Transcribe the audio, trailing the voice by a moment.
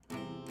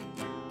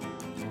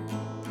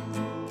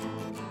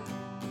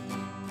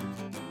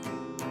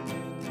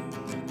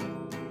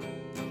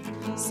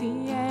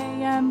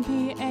CAMPADULTHOOD,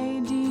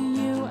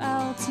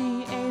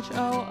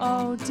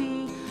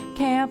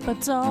 Camp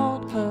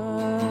Adulthood.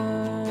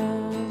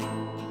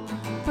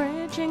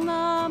 Bridging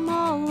the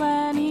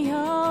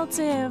millennial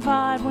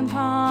divide, one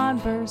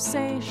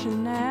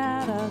conversation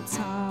at a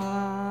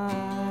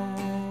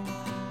time.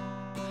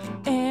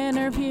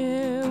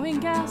 Interviewing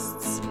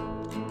guests,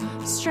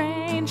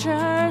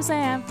 strangers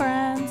and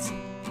friends.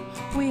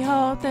 We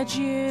hope that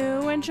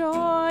you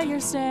enjoy your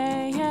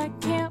stay at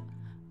Camp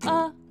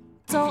Adulthood.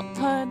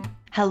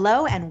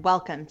 Hello and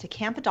welcome to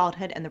Camp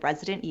Adulthood and the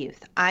Resident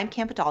Youth. I'm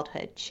Camp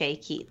Adulthood, Shay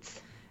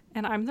Keats.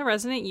 And I'm the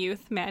Resident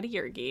Youth, Maddie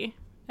Yergi.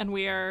 And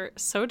we are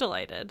so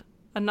delighted.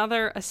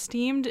 Another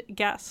esteemed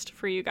guest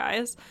for you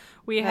guys.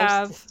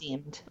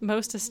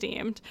 Most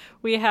esteemed.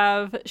 We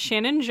have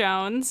Shannon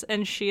Jones,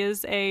 and she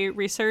is a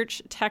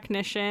research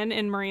technician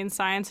in marine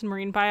science and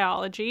marine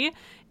biology.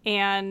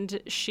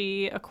 And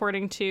she,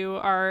 according to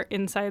our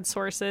inside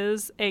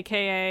sources,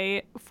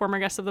 aka former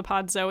guest of the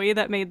pod Zoe,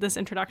 that made this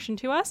introduction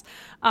to us,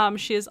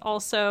 she is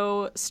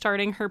also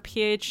starting her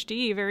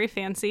PhD, very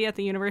fancy, at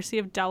the University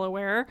of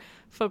Delaware,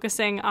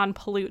 focusing on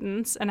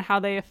pollutants and how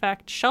they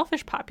affect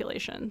shellfish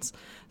populations.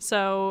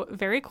 So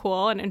very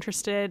cool, and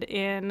interested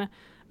in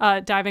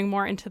diving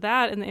more into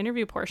that in the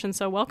interview portion.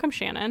 So welcome,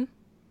 Shannon.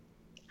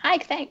 Hi,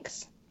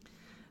 thanks.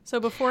 So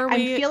before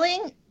I'm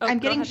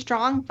getting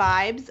strong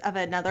vibes of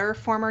another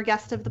former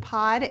guest of the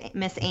pod,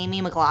 Miss Amy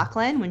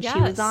McLaughlin, when she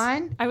was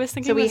on. I was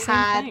thinking the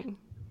same thing.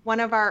 One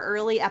of our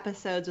early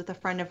episodes with a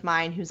friend of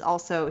mine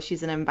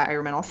she's an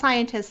environmental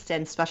scientist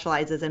and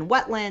specializes in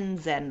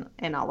wetlands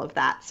and all of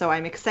that. So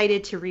I'm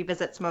excited to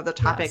revisit some of the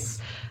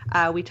topics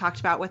we talked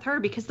about with her,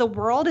 because the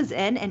world is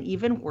in an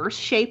even worse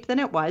shape than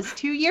it was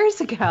 2 years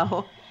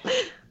ago.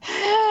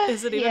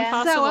 Is it even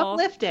possible? So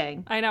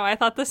uplifting. I know. I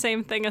thought the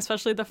same thing,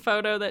 especially the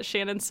photo that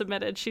Shannon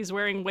submitted. She's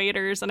wearing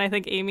waders, and I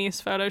think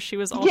Amy's photo, she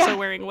was also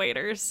wearing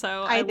waders.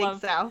 So I love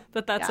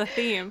that's a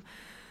theme.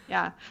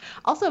 Yeah.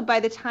 Also,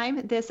 by the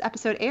time this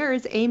episode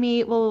airs,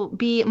 Amy will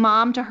be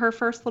mom to her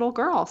first little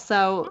girl.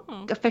 So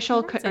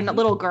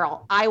little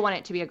girl. I want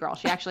it to be a girl.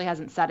 She actually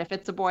hasn't said if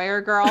it's a boy or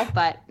a girl,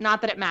 but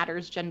not that it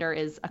matters. Gender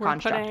is a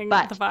construct. We're putting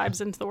the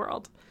vibes into the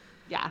world.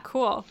 Yeah.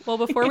 Cool. Well,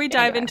 before we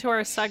dive into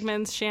our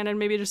segments, Shannon,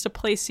 maybe just to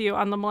place you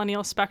on the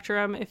millennial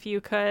spectrum, if you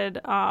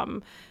could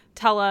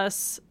tell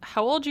us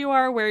how old you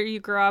are, where you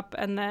grew up,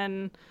 and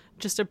then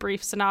just a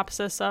brief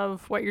synopsis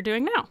of what you're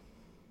doing now.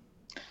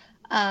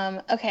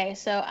 Okay,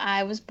 so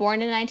I was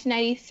born in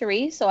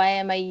 1993, so I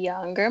am a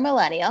younger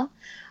millennial.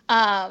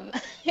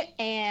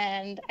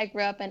 And I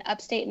grew up in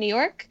upstate New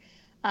York.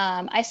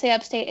 I say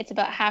upstate, it's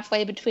about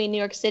halfway between New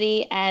York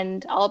City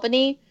and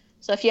Albany.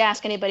 So if you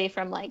ask anybody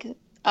from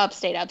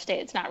upstate,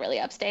 it's not really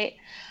upstate.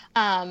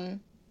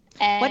 And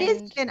what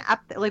is even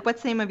up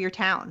what's the name of your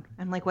town?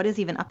 And what is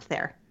even up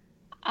there?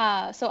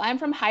 So I'm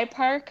from Hyde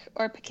Park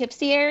or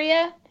Poughkeepsie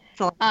area,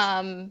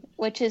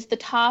 which is the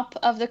top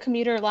of the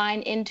commuter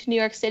line into New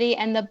York City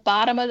and the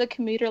bottom of the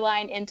commuter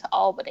line into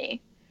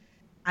Albany.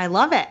 I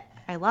love it.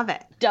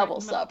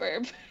 Double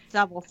suburb.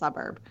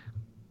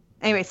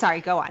 Anyway,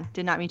 sorry, go on.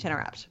 Did not mean to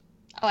interrupt.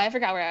 Oh, I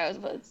forgot where I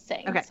was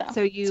saying. Okay,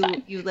 so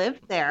you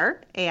lived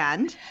there,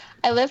 and?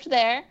 I lived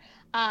there.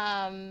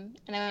 And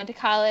I went to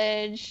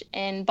college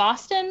in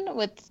Boston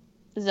with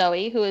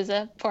Zoe, who is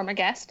a former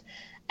guest,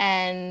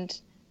 and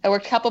I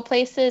worked a couple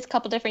places, a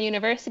couple different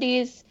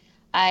universities.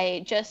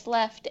 I just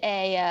left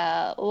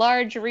a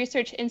large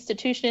research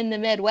institution in the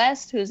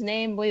Midwest, whose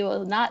name we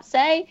will not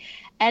say,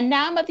 and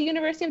now I'm at the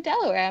University of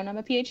Delaware, and I'm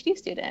a PhD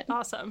student.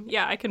 Awesome.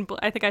 Yeah, I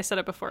think I said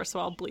it before, so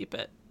I'll bleep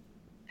it.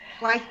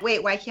 Why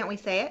can't we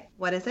say it?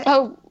 What is it?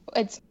 Oh,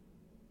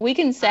 we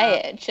can say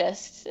it,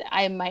 just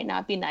I might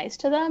not be nice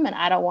to them, and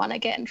I don't want to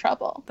get in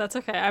trouble. That's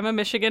okay. I'm a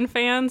Michigan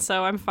fan,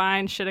 so I'm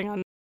fine shitting on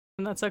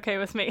them. That's okay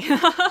with me.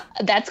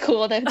 That's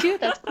cool too.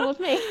 That's cool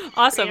with me.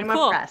 Awesome.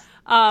 Cool.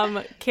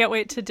 Can't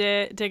wait to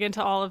dig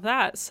into all of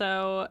that.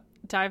 So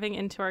diving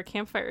into our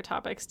campfire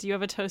topics, do you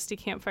have a toasty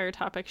campfire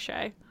topic,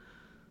 Shay?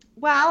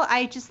 Well,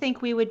 I just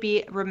think we would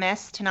be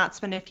remiss to not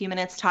spend a few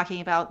minutes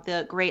talking about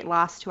the great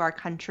loss to our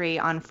country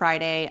on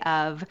Friday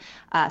of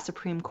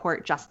Supreme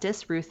Court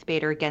Justice Ruth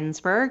Bader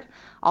Ginsburg.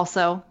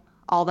 Also,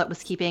 all that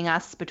was keeping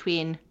us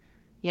between,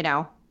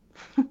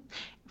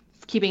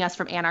 keeping us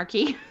from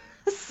anarchy.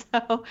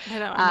 So I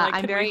know,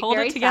 I'm very, hold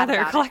very it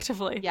together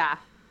collectively. Yeah.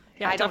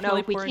 I don't know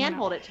if we can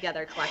hold it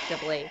together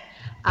collectively.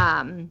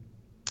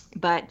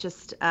 But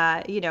just,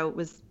 there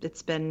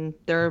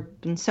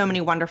have been so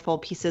many wonderful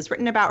pieces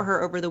written about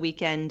her over the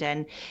weekend,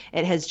 and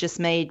it has just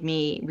made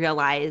me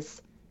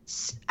realize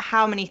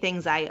how many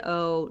things I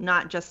owe,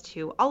 not just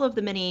to all of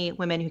the many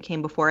women who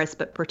came before us,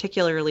 but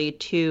particularly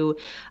to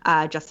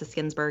Justice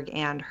Ginsburg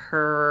and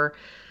her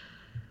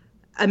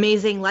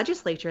amazing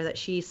legislature that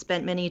she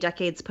spent many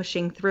decades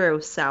pushing through.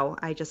 So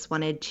I just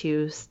wanted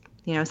to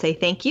say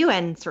thank you,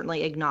 and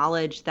certainly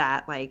acknowledge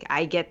that,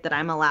 I get that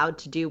I'm allowed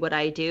to do what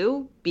I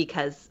do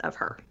because of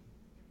her.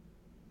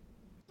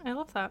 I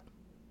love that.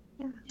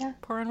 Yeah.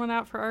 Pouring one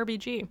out for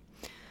RBG.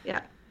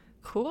 Yeah.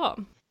 Cool.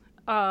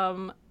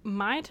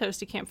 My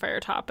Toasty Campfire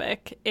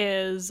topic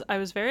is I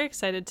was very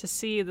excited to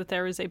see that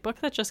there was a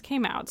book that just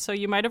came out. So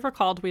you might have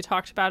recalled we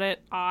talked about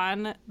it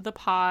on the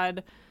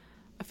pod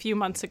a few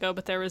months ago,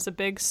 but there was a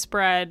big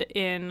spread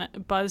in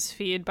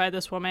BuzzFeed by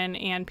this woman,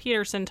 Ann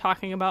Peterson,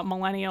 talking about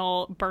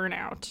millennial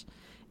burnout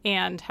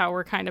and how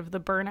we're kind of the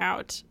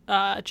burnout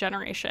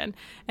generation.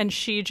 And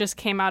she just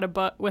came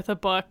out with a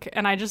book,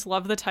 and I just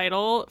love the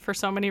title for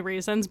so many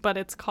reasons, but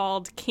it's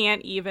called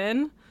Can't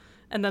Even.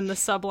 And then the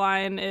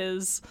subline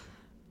is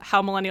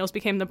how millennials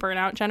became the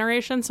burnout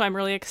generation. So I'm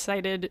really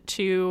excited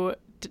to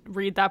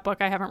read that book.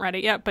 I haven't read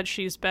it yet, but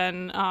she's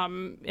been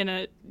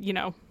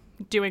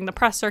doing the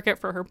press circuit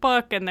for her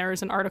book, and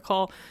there's an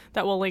article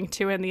that we'll link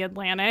to in The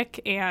Atlantic,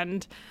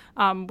 and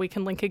we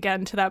can link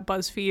again to that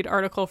BuzzFeed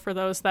article for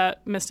those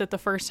that missed it the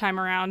first time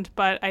around.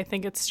 But I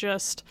think it's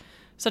just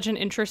such an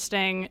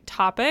interesting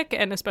topic,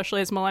 and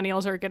especially as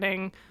millennials are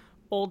getting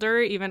older,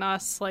 even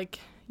us like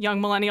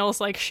young millennials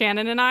like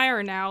Shannon and I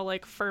are now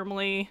like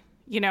firmly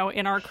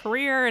in our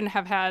career and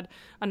have had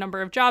a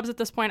number of jobs at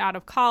this point out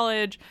of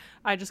college.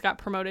 I just got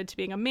promoted to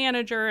being a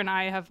manager, and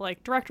I have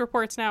like direct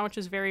reports now, which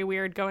is very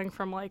weird, going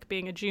from like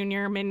being a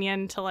junior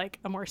minion to like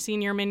a more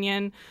senior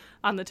minion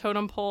on the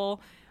totem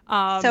pole.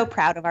 So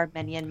proud of our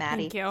minion,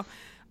 Maddie. Thank you.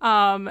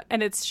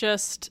 And it's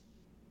just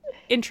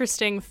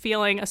interesting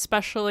feeling,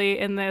 especially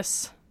in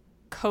this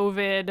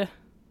COVID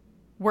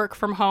work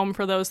from home,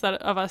 for those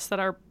of us that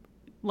are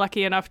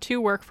lucky enough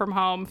to work from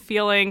home,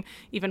 feeling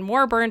even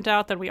more burnt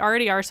out than we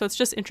already are. So it's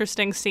just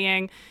interesting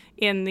seeing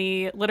in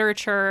the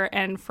literature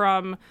and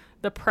from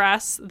the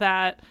press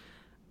that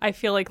I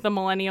feel like the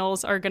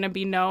millennials are going to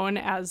be known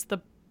as the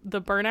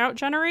burnout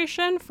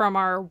generation from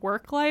our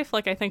work life.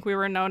 Like, I think we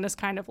were known as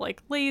kind of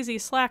like lazy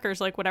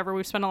slackers, like whatever.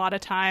 We've spent a lot of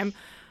time.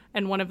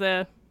 And one of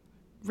the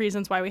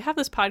reasons why we have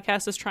this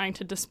podcast is trying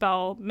to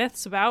dispel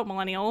myths about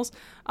millennials.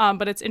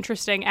 But it's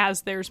interesting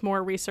as there's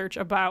more research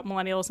about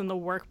millennials in the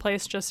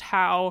workplace, just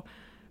how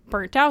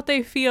burnt out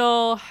they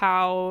feel,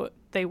 how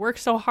they work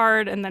so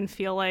hard and then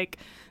feel like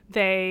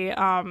they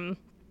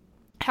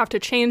have to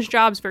change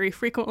jobs very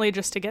frequently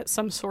just to get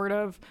some sort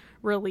of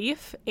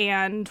relief.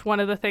 And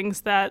one of the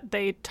things that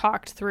they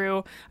talked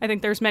through, I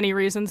think there's many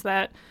reasons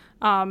that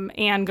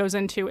Anne goes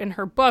into in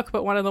her book,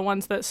 but one of the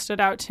ones that stood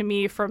out to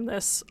me from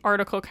this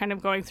article, kind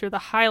of going through the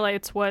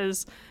highlights,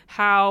 was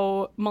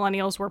how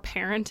millennials were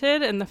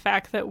parented, and the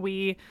fact that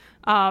we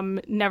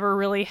never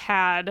really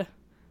had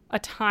a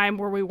time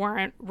where we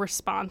weren't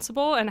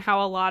responsible, and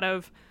how a lot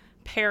of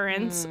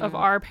parents of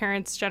our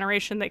parents'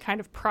 generation, they kind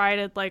of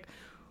prided like,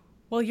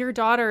 well, your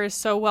daughter is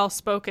so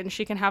well-spoken,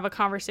 she can have a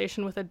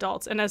conversation with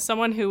adults. And as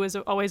someone who was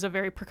always a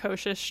very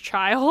precocious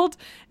child,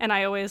 and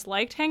I always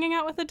liked hanging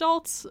out with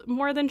adults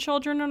more than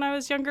children when I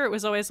was younger, it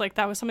was always like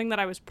that was something that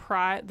I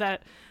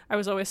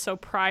was always so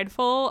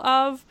prideful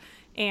of,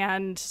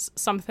 and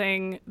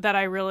something that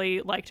I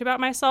really liked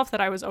about myself,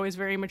 that I was always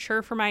very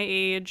mature for my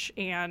age,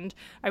 and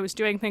I was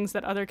doing things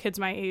that other kids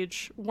my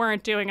age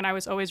weren't doing, and I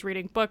was always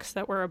reading books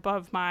that were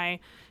above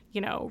my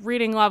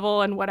reading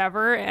level and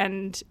whatever.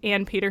 And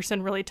Ann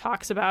Peterson really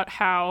talks about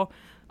how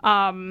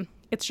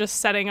it's just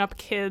setting up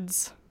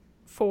kids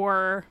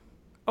for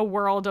a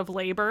world of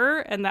labor,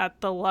 and that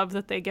the love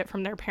that they get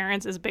from their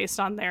parents is based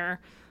on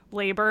their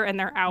labor and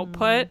their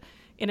output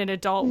in an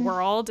adult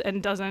world,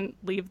 and doesn't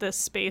leave this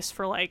space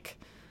for like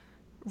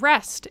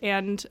rest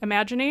and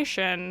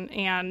imagination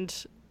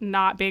and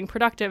not being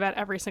productive at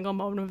every single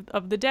moment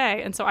of the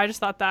day. And so I just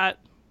thought that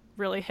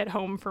really hit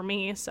home for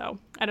me. So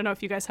I don't know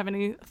if you guys have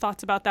any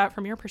thoughts about that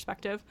from your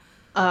perspective.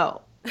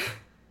 Oh,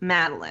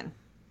 Madeline,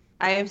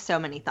 I have so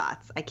many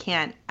thoughts.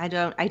 I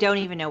don't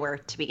even know where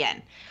to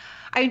begin.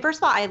 I mean, first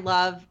of all, I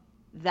love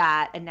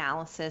that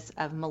analysis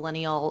of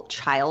millennial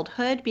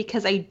childhood,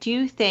 because I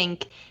do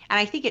think, and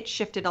I think it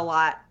shifted a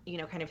lot,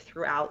 kind of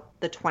throughout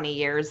the 20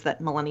 years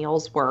that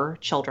millennials were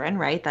children,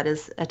 right? That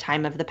is a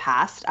time of the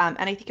past. And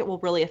I think it will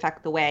really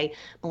affect the way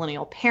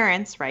millennial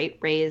parents, right,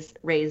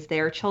 raise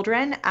their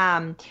children.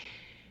 And,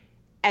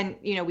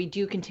 we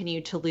do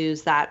continue to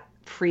lose that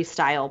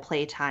freestyle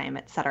playtime,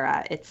 et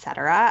cetera, et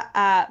cetera.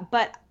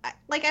 But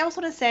like, I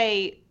also want to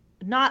say,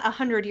 not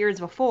 100 years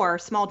before,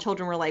 small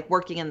children were like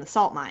working in the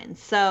salt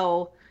mines.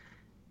 So,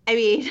 I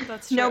mean,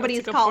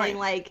 nobody's calling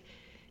like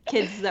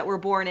kids that were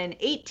born in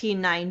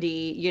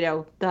 1890,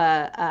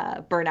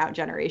 the burnout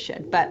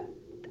generation. But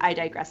I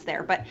digress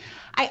there. But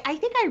I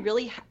think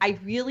I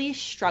really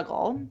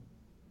struggle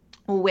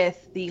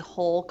with the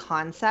whole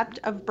concept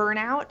of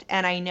burnout.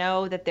 And I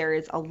know that there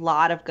is a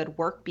lot of good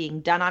work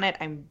being done on it.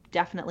 I'm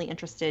definitely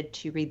interested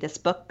to read this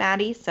book,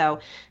 Maddie. So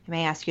I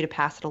may ask you to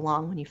pass it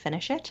along when you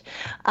finish it.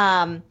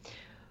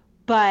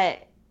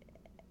 But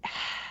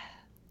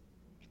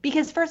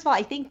because first of all,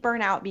 I think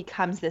burnout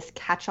becomes this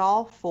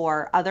catch-all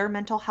for other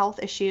mental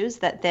health issues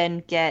that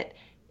then get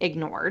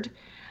ignored.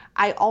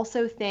 I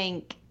also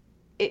think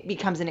it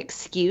becomes an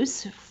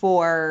excuse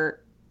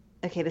for,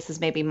 okay, this is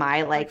maybe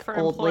my like for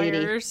old lady,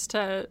 employers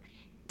to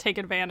take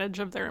advantage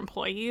of their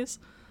employees.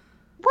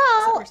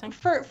 Well,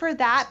 for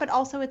that, but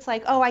also it's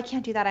like, oh, I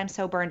can't do that, I'm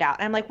so burned out.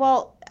 And I'm like,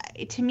 well,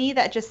 to me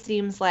that just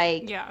seems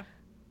like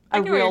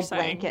a real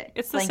blanket.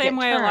 It's the same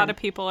way a lot of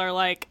people are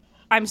like,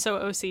 I'm so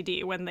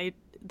OCD when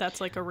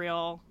that's like a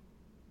real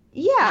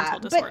mental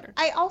disorder.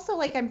 But I also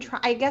like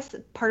I guess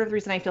part of the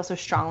reason I feel so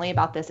strongly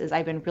about this is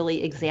I've been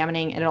really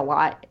examining it a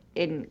lot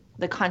in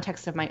the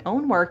context of my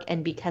own work,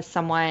 and because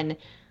I'm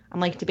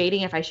like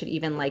debating if I should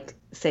even like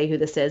say who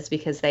this is,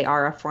 because they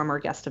are a former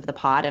guest of the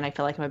pod, and I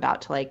feel like I'm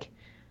about to like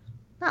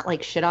not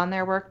like shit on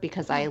their work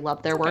because I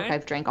love their work.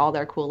 I've drank all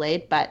their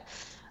Kool-Aid, but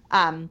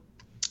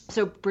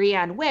so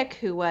Brianne Wick,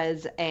 who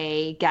was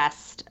a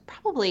guest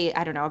probably,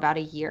 I don't know, about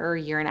a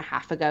year and a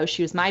half ago,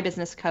 she was my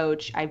business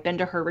coach. I've been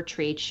to her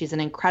retreat. She's an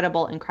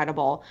incredible,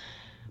 incredible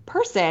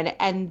person.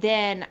 And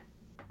then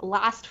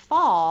last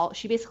fall,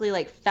 she basically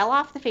like fell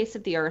off the face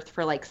of the earth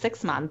for like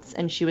 6 months.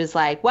 And she was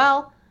like,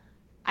 well,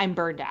 I'm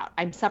burned out.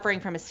 I'm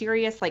suffering from a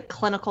serious like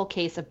clinical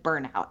case of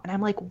burnout. And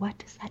I'm like, what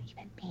does that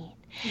even mean?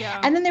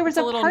 Yeah. And then there was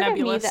a little part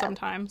nebulous of me that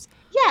sometimes.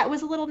 Yeah, it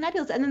was a little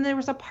nebulous. And then there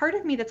was a part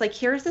of me that's like,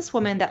 here's this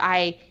woman that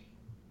I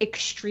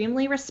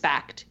extremely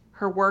respect.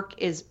 Her work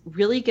is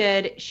really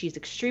good. She's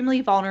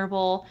extremely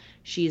vulnerable.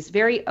 She's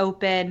very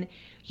open,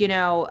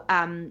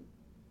 and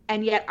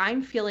yet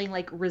I'm feeling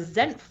like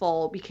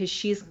resentful because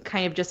she's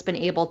kind of just been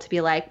able to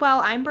be like,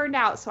 well, I'm burned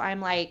out, so I'm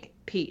like,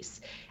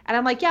 peace. And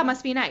I'm like, yeah,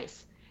 must be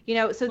nice.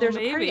 So there's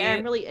a part, and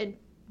I'm really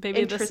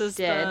interested. This is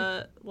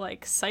the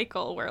like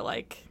cycle where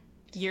like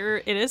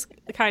it is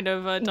kind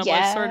of a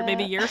double-edged sword.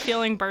 Maybe you're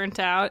feeling burnt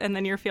out, and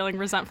then you're feeling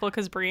resentful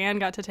because Brianne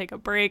got to take a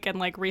break and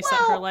like reset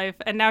her life,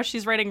 and now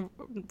she's writing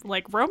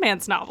like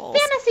romance novels,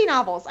 fantasy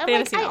novels. I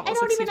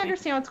don't even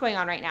understand what's going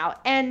on right now.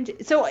 And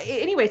so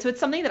anyway, so it's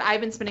something that I've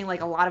been spending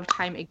like a lot of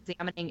time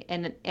examining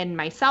in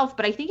myself.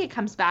 But I think it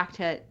comes back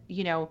to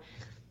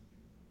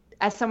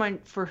as someone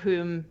for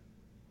whom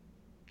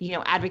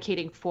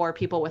advocating for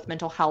people with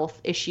mental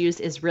health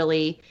issues is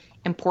really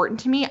important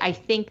to me. I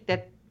think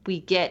that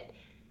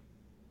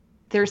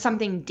there's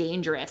something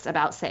dangerous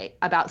about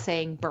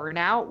saying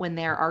burnout when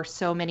there are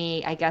so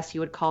many, I guess you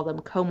would call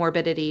them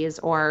comorbidities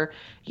or,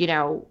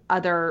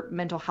 other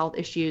mental health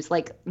issues.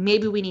 Like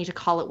maybe we need to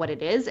call it what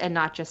it is and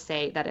not just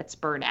say that it's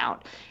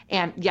burnout.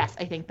 And yes,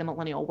 I think the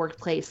millennial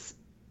workplace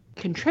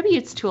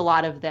contributes to a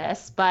lot of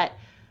this, but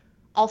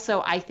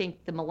also I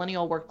think the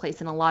millennial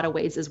workplace in a lot of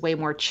ways is way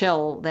more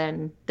chill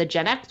than the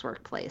Gen X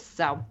workplace.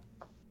 So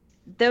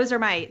that's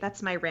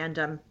my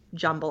random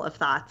jumble of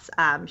thoughts.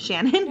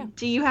 Shannon,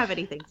 do you have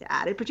anything to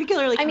add? And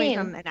particularly coming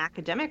from an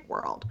academic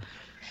world.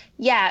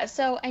 Yeah.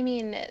 So,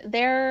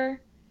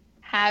 there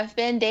have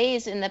been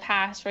days in the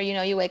past where,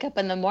 you wake up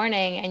in the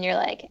morning and you're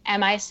like,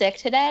 am I sick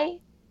today?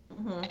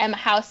 Mm-hmm.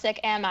 How sick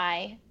am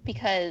I?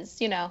 Because,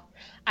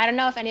 I don't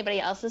know if anybody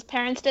else's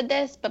parents did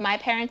this, but my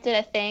parents did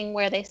a thing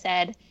where they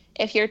said,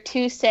 if you're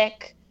too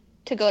sick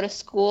to go to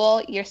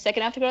school, you're sick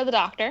enough to go to the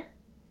doctor.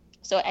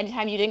 So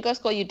anytime you didn't go to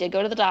school, you did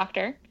go to the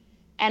doctor.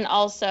 And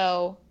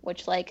also,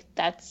 which like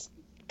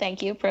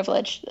thank you,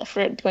 privilege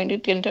for going to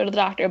the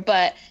doctor.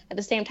 But at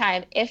the same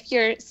time, if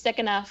you're sick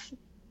enough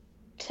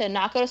to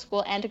not go to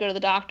school and to go to the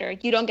doctor,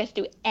 you don't get to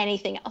do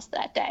anything else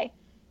that day.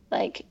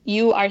 Like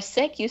you are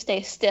sick, you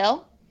stay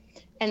still.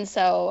 And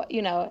so,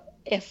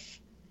 if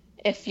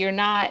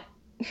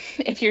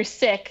you're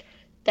sick,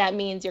 that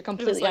means you're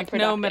completely like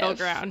unproductive. No middle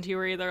ground. You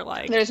were either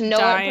like there's no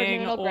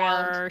dying middle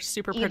ground. Or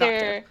super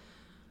productive.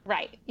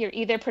 Right. You're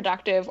either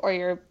productive or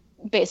you're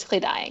basically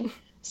dying.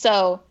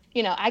 So,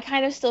 I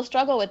kind of still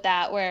struggle with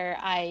that where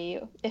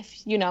you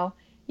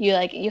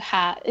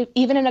have,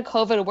 even in a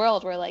COVID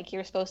world where like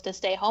you're supposed to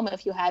stay home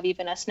if you have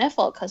even a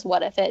sniffle, because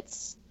what if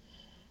it's,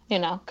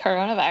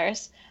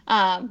 coronavirus?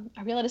 Are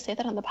we allowed to say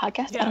that on the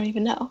podcast? Yeah. I don't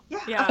even know.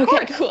 Yeah.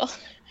 Okay, cool.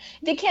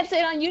 They can't say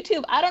it on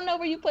YouTube. I don't know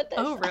where you put this.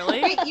 Oh,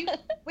 really?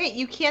 Wait,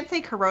 you can't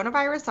say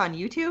coronavirus on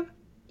YouTube?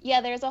 Yeah,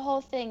 there's a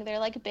whole thing. They're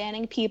like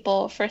banning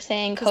people for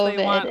saying COVID.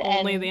 They want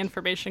only the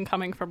information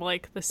coming from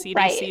like the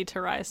CDC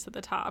to rise to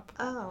the top.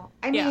 Oh,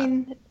 I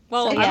mean,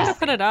 well, I'm gonna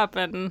put it up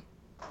and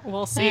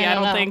we'll see. I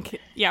don't think.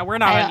 Yeah, we're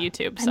not on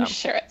YouTube, so I'm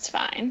sure it's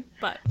fine.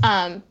 But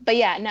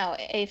yeah, no.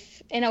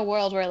 If in a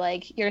world where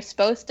like you're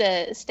supposed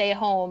to stay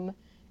home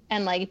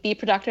and like be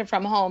productive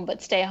from home,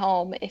 but stay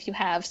home if you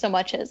have so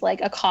much as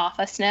like a cough,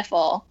 a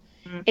sniffle,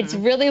 it's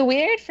really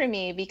weird for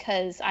me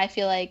because I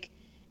feel like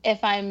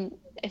if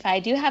I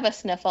do have a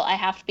sniffle, I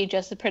have to be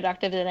just as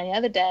productive as any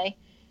other day.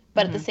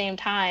 But at the same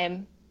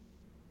time,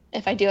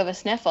 if I do have a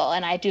sniffle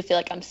and I do feel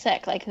like I'm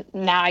sick, like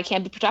now I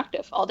can't be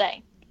productive all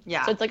day.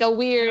 Yeah. So it's like a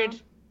weird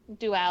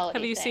duality.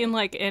 Have you seen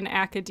like in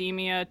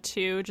academia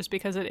too, just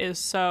because it is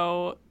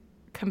so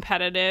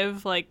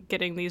competitive, like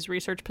getting these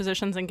research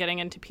positions and getting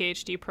into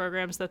PhD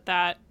programs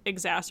that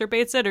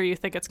exacerbates it? Or you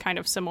think it's kind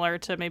of similar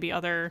to maybe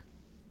other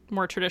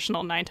more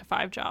traditional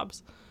 9-to-5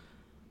 jobs?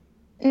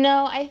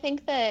 No, I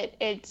think that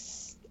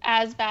it's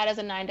as bad as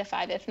a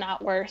 9-to-5, if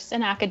not worse,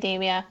 in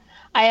academia.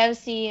 I have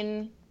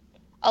seen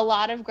a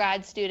lot of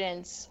grad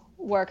students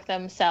work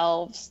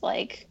themselves,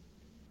 like,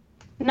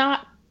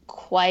 not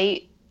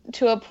quite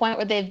to a point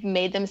where they've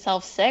made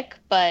themselves sick,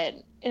 but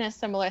in a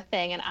similar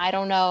thing. And I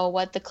don't know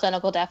what the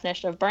clinical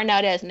definition of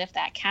burnout is and if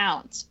that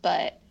counts,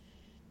 but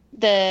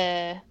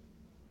the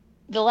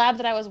the lab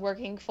that I was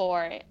working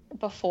for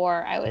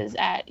before I was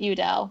at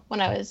UDEL,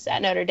 when I was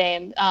at Notre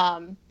Dame,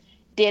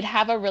 did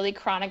have a really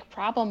chronic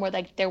problem where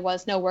like there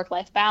was no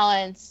work-life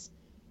balance.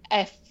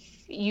 If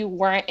you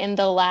weren't in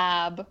the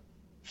lab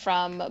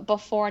from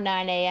before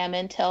 9 a.m.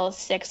 until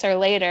 6 or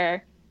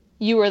later,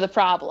 you were the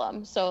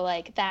problem. So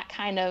like that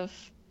kind of,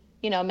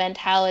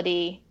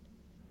 mentality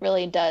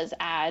really does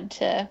add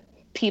to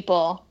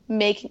people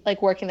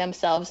working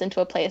themselves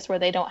into a place where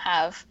they don't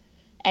have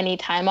any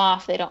time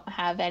off. They don't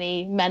have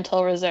any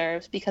mental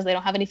reserves because they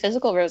don't have any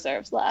physical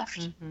reserves left.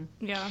 Mm-hmm.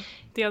 Yeah.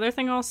 The other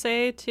thing I'll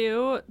say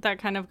too, that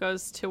kind of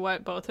goes to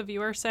what both of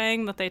you are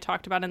saying that they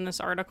talked about in this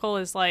article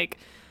is like,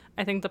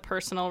 I think the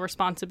personal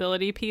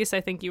responsibility piece,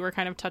 I think you were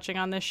kind of touching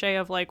on this, Shay,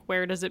 of like,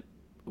 where does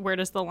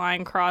the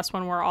line cross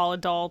when we're all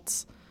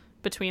adults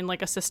between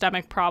like a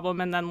systemic problem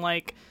and then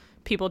like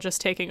people just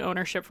taking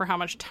ownership for how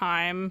much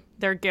time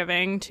they're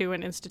giving to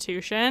an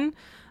institution.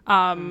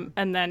 And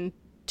then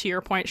to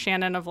your point,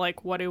 Shannon, of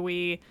like, what do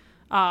we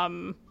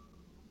kind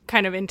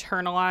of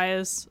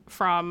internalize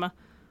from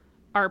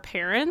our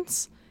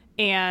parents?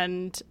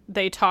 And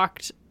they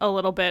talked a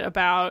little bit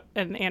about,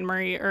 and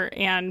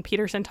Ann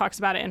Peterson talks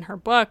about it in her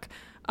book,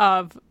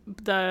 of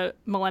the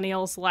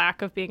millennials'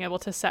 lack of being able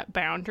to set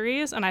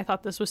boundaries. And I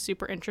thought this was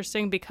super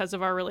interesting because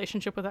of our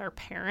relationship with our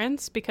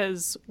parents,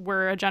 because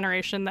we're a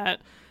generation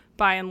that,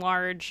 by and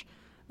large,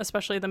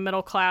 especially the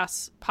middle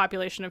class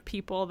population of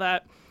people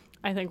that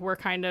I think we're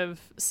kind of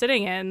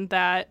sitting in,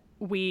 that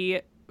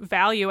we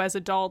value as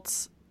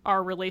adults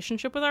our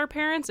relationship with our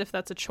parents, if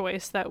that's a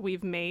choice that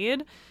we've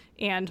made.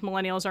 And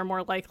millennials are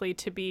more likely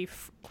to be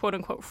quote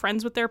unquote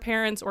friends with their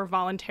parents or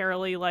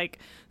voluntarily like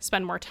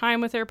spend more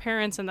time with their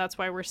parents. And that's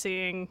why we're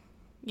seeing,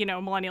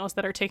 millennials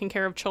that are taking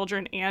care of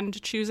children and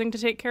choosing to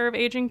take care of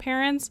aging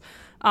parents.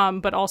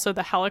 But also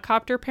the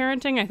helicopter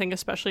parenting, I think,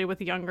 especially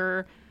with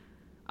younger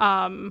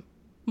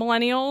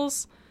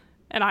millennials.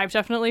 And I've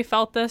definitely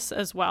felt this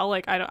as well.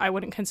 Like, I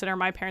wouldn't consider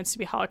my parents to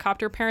be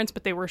helicopter parents,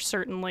 but they were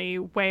certainly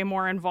way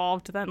more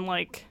involved than,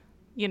 like,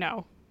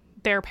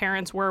 their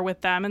parents were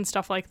with them and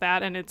stuff like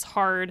that. And it's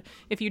hard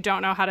if you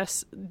don't know how to...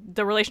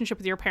 The relationship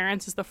with your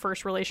parents is the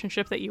first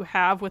relationship that you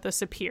have with a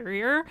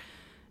superior.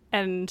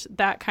 And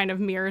that kind of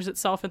mirrors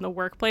itself in the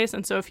workplace.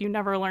 And so if you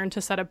never learn to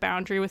set a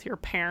boundary with your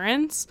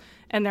parents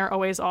and they're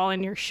always all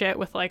in your shit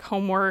with, like,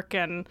 homework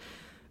and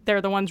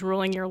they're the ones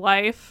ruling your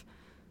life,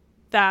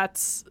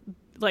 that's...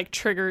 like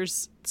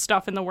triggers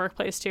stuff in the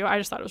workplace too. I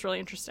just thought it was really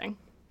interesting.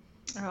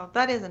 Oh,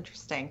 that is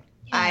interesting.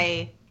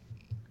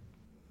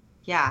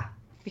 Yeah.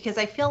 Because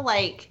I feel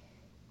like,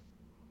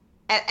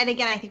 and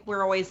again, I think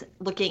we're always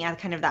looking at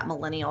kind of that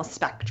millennial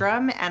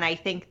spectrum. And I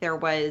think there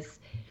was,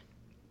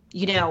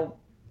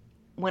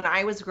 when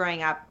I was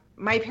growing up,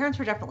 my parents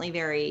were definitely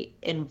very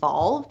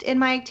involved in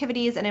my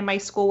activities and in my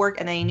schoolwork,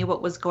 and they knew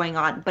what was going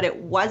on. But it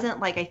wasn't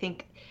like, I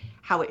think,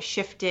 how it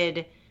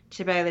shifted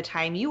to by the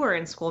time you were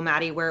in school,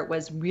 Maddie, where it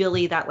was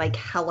really that like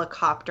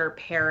helicopter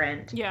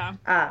parent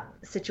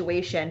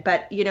situation.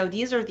 But,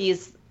 these are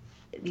these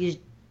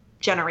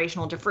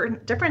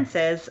generational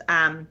differences,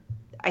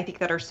 I think,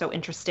 that are so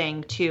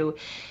interesting to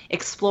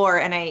explore.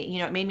 And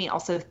it made me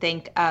also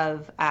think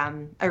of,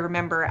 I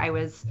remember I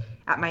was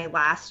at my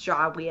last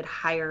job, we had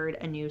hired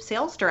a new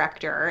sales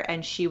director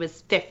and she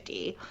was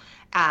 50.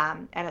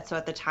 And so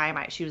at the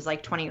time she was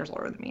like 20 years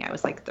older than me. I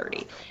was like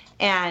 30.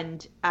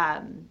 And,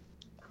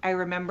 I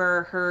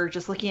remember her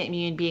just looking at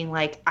me and being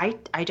like,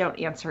 I don't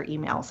answer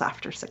emails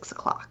after 6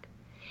 o'clock.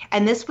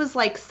 And this was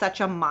like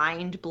such a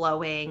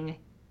mind-blowing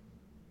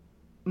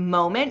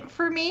moment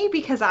for me,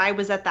 because I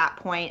was at that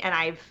point, and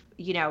I've,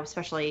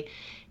 especially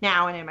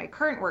now and in my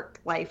current work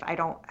life, I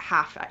don't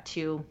have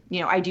to,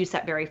 I do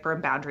set very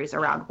firm boundaries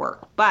around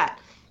work, but,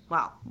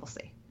 well, we'll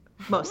see.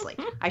 Mostly.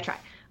 I try.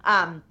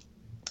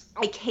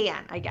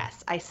 I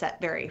guess. I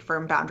set very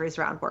firm boundaries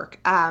around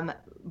work.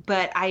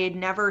 But I had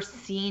never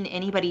seen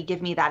anybody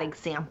give me that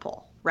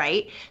example,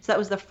 right? So that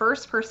was the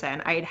first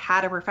person. I had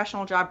had a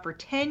professional job for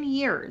 10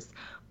 years,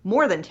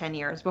 more than 10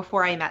 years,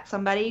 before I met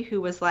somebody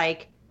who was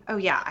like, oh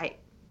yeah, I'm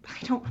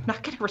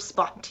not going to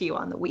respond to you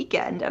on the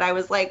weekend. And I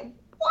was like,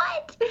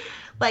 what?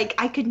 Like,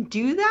 I could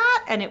do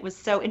that? And it was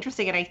so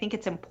interesting. And I think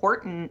it's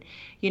important,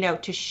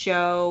 to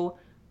show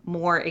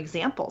more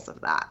examples of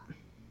that.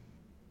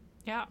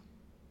 Yeah.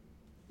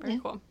 Very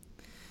cool.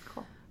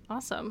 Cool.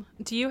 Awesome.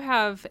 Do you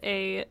have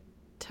a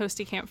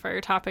Toasty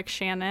Campfire topic,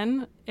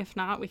 Shannon? If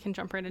not, we can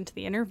jump right into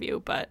the interview.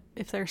 But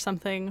if there's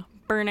something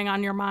burning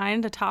on your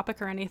mind, a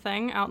topic or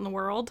anything out in the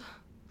world.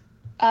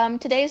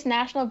 Today's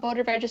National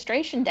Voter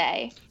Registration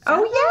Day.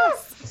 Oh,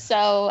 yes!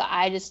 So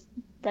I just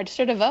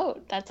registered to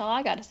vote. That's all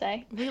I got to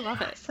say. We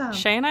love it. Awesome.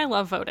 Shay and I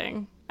love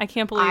voting. I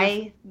can't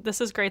believe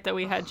this is great that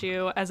we had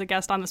you as a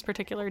guest on this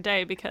particular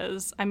day,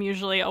 because I'm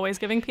usually always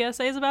giving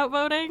PSAs about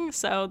voting.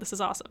 So this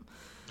is awesome.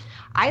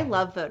 I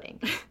love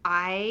voting.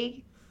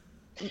 I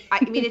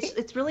mean,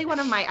 it's really one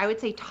of my, I would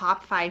say,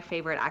 top 5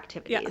 favorite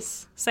activities.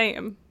 Yes,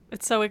 same.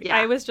 It's so,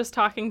 I was just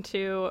talking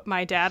to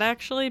my dad,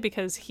 actually,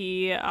 because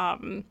he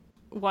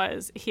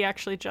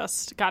actually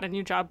just got a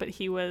new job, but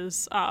he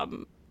was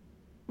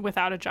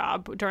without a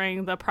job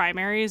during the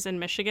primaries in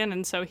Michigan,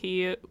 and so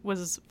he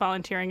was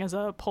volunteering as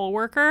a poll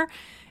worker,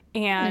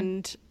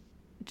 and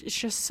it's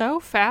just so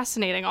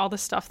fascinating, all the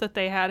stuff that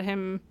they had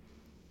him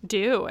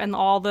do and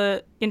all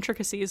the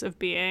intricacies of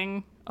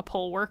being a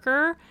poll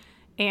worker.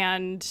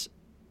 And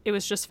it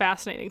was just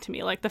fascinating to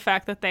me, like the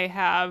fact that they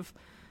have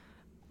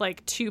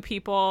like two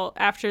people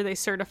after they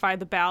certify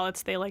the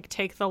ballots, they like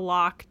take the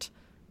locked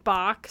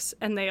box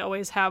and they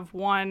always have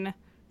one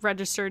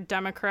registered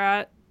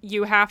Democrat.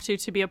 You have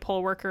to be a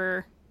poll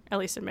worker, at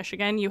least in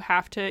Michigan,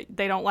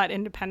 they don't let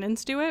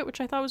independents do it,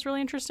 which I thought was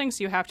really interesting.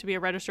 So you have to be a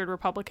registered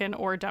Republican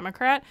or a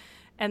Democrat.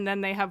 And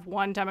then they have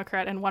one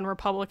Democrat and one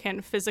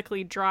Republican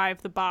physically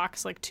drive the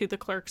box like to the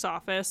clerk's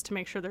office to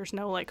make sure there's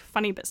no like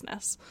funny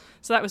business.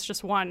 So that was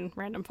just one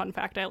random fun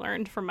fact I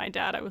learned from my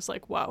dad. I was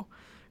like, whoa,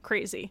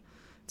 crazy.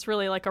 It's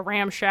really like a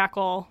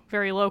ramshackle,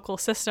 very local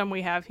system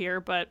we have here,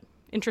 but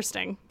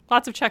interesting.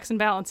 Lots of checks and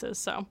balances.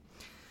 So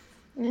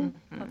I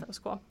thought that was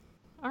cool.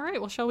 All right.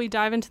 Well, shall we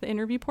dive into the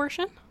interview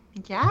portion?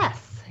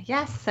 Yes.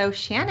 So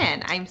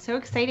Shannon, I'm so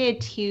excited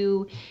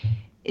to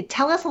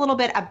tell us a little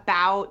bit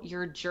about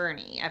your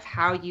journey of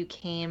how you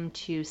came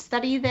to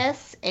study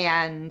this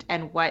and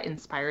what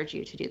inspired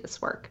you to do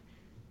this work.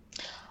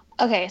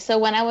 Okay, so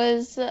when I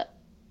was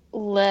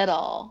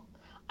little,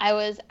 I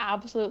was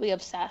absolutely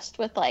obsessed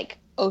with like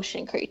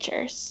ocean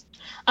creatures.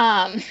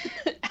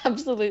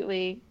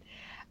 Absolutely.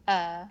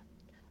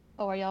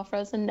 Oh, are y'all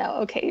frozen? No.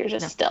 Okay, you're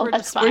just still.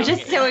 That's fine. We're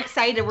just so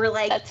excited. We're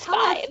like, tell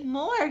us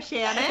more,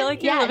 Shannon. I feel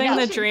like you're living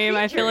the dream.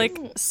 Creatures. I feel like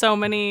so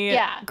many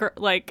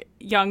like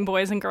young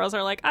boys and girls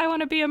are like, I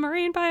want to be a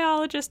marine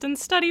biologist and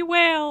study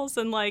whales,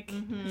 and like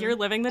you're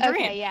living the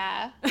dream. Okay,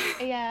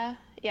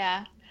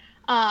 yeah.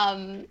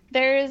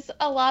 There's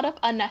a lot of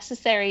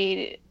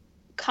unnecessary,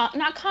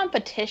 not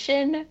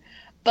competition,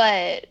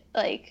 but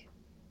like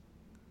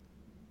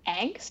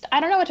angst. I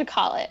don't know what to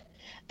call it.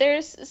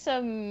 There's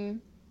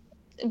some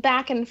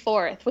back and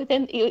forth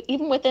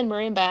even within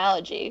marine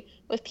biology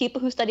with people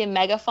who study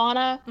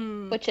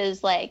megafauna, which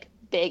is like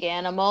big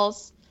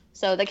animals.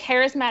 So the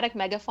charismatic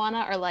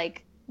megafauna are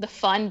like the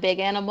fun big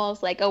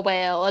animals, like a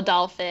whale, a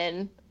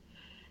dolphin,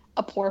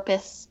 a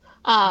porpoise.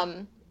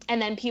 And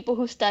then people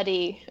who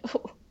study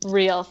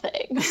real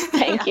things.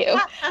 Thank you.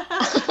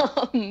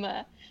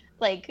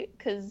 Like,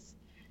 because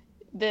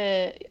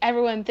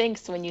everyone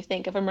thinks when you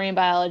think of a marine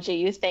biology,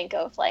 you think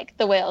of like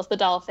the whales, the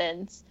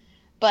dolphins,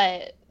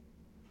 but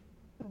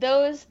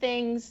those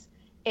things,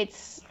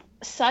 it's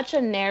such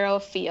a narrow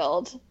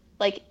field.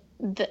 Like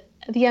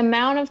the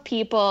amount of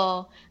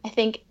people, I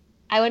think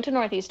I went to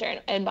Northeastern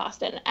in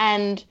Boston,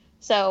 and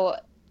so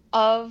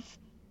of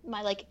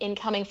my like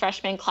incoming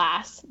freshman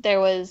class,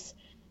 there was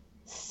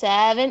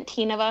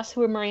 17 of us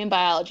who were marine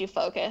biology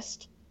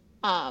focused,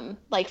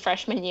 like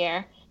freshman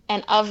year,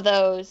 and of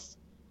those,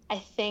 I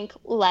think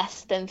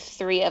less than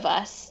 3 of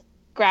us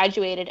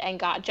graduated and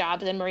got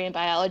jobs in marine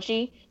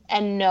biology,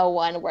 and no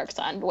one works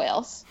on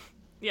whales.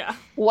 Yeah.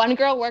 One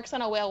girl works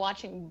on a whale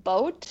watching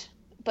boat,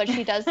 but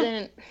she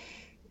doesn't.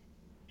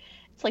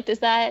 It's like, does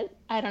that?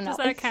 I don't know.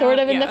 It's count? Sort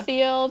of in the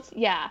field.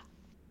 Yeah.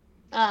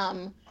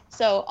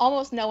 So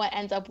almost no one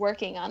ends up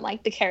working on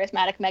like the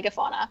charismatic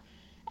megafauna.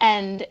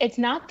 And it's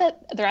not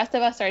that the rest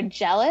of us are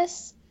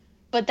jealous,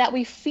 but that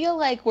we feel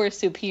like we're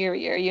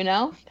superior, you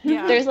know?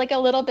 Yeah. There's like a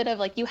little bit of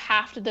like, you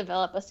have to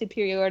develop a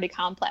superiority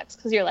complex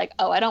because you're like,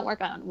 oh, I don't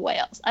work on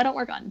whales. I don't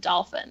work on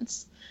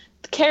dolphins.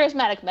 The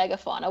charismatic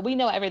megafauna, we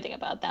know everything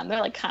about them. They're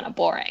like kind of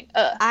boring.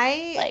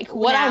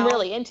 What I'm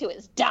really into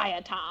is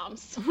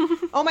diatoms.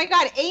 Oh my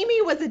God,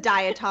 Amy was a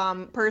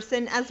diatom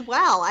person as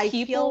well.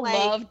 People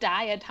love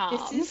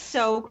diatoms. This is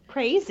so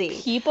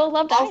crazy. People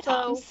love diatoms.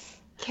 Also,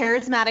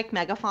 charismatic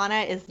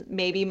megafauna is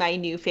maybe my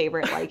new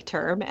favorite like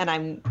term,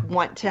 and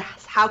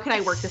how can I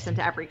work this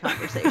into every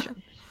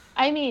conversation?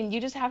 I mean,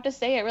 you just have to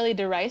say it really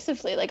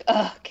derisively, like,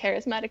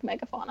 charismatic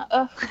megafauna.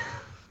 Ugh.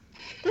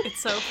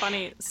 It's so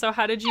funny. So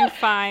how did you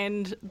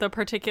find the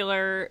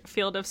particular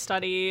field of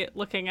study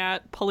looking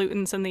at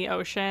pollutants in the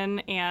ocean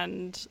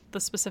and the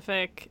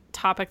specific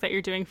topic that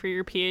you're doing for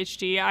your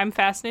PhD? I'm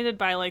fascinated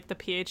by like the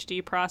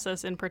PhD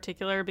process in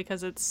particular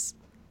because it's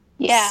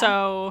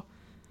so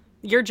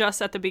you're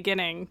just at the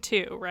beginning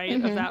too, right?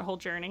 Of that whole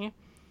journey.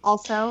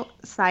 Also,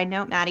 side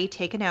note, Maddie,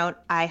 take a note.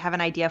 I have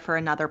an idea for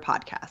another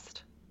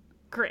podcast.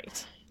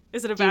 Great.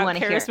 Is it about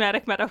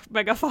charismatic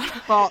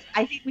megafauna? Well,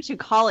 I think we should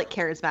call it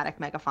charismatic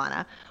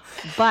megafauna.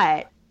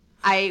 But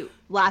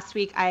last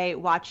week I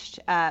watched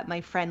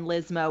my friend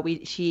Liz Moe.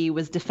 She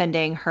was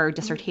defending her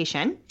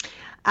dissertation,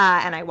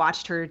 and I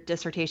watched her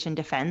dissertation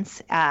defense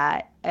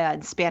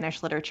in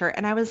Spanish literature.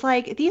 And I was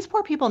like, these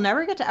poor people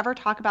never get to ever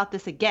talk about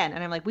this again.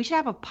 And I'm like, we should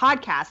have a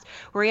podcast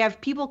where we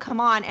have people come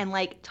on and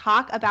like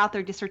talk about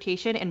their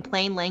dissertation in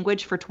plain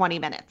language for 20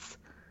 minutes.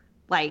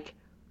 Like,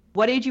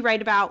 what did you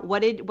write about?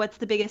 What's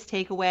the biggest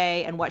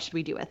takeaway, and what should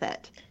we do with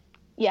it?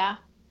 Yeah.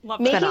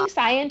 Making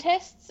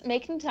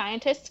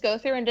scientists go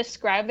through and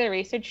describe their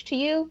research to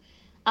you,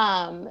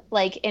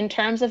 like in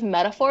terms of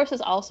metaphors, is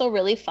also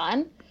really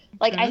fun.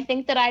 Like I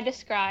think that I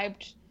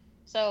described,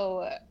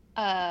 so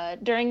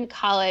during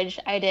college,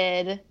 I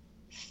did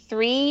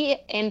 3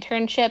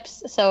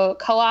 internships. So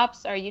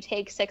co-ops are you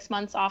take 6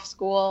 months off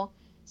school.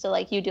 So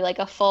like you do like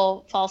a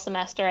full fall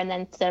semester, and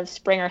then instead of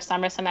spring or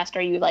summer semester,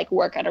 you like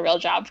work at a real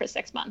job for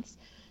 6 months.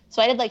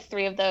 So I did like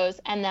 3 of those.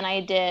 And then I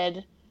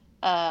did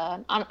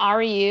on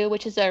REU,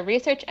 which is a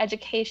research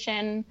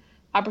education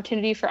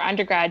opportunity for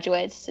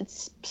undergraduates.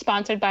 It's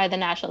sponsored by the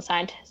National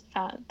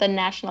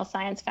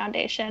Science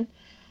Foundation.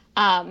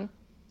 And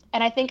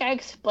I think I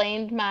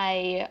explained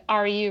my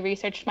REU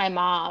research to my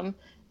mom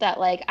that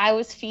like I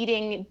was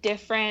feeding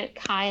different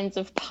kinds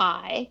of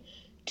pie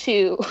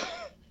to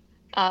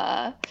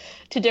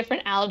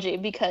different algae,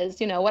 because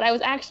what I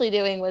was actually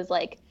doing was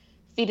like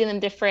feeding them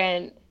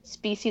different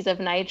species of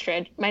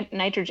nitrogen.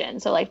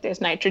 So like there's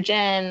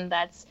nitrogen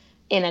that's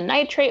in a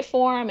nitrate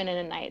form and in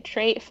a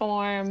nitrate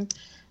form,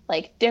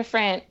 like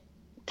different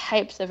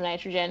types of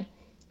nitrogen.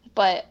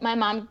 But my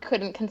mom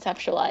couldn't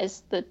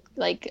conceptualize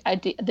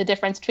the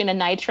difference between a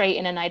nitrate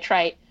and a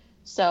nitrite.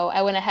 So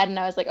I went ahead and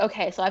I was like,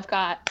 okay, so I've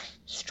got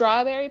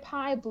strawberry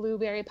pie,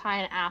 blueberry pie,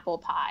 and apple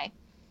pie.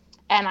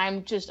 And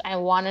I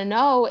want to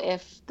know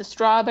if the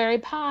strawberry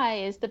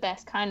pie is the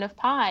best kind of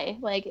pie.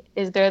 Like,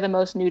 is there the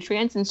most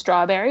nutrients in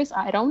strawberries?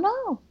 I don't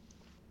know.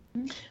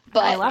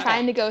 But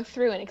trying to go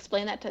through and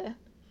explain that to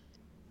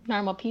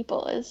normal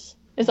people is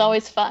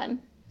always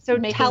fun. So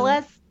tell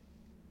us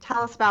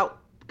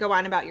go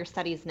on about your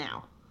studies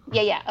now.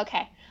 Yeah.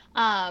 Okay.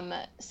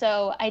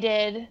 So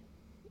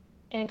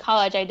in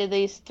college, I did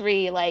these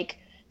 3 like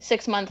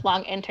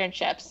 6-month-long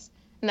internships.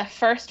 And the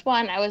first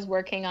one I was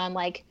working on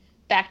like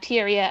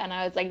bacteria, and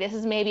I was like, this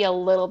is maybe a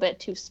little bit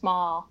too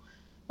small.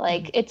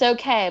 Like, it's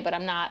okay, but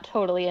I'm not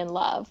totally in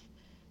love.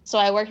 So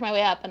I worked my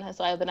way up, and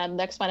so the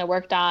next one I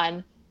worked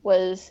on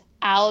was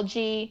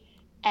algae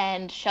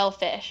and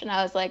shellfish. And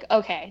I was like,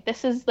 okay,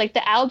 this is like,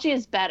 the algae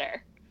is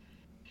better,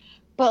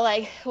 but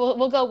like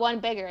we'll go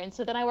one bigger. And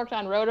so then I worked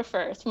on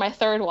rotifers for my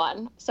third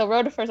one. So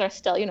rotifers are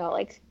still,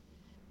 like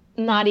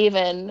not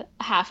even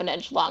half an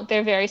inch long.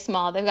 They're very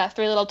small. They've got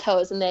 3 little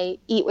toes, and they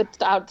eat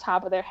without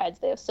top of their heads.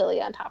 They have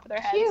cilia on top of their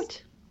heads.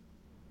 Cute.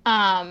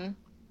 And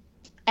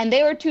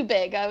they were too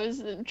big. I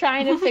was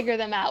trying to figure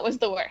them out was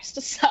the worst.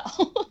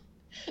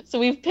 So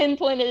we've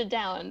pinpointed it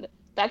down.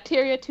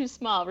 Bacteria too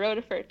small,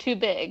 rotifer too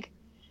big,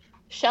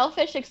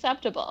 shellfish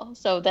acceptable.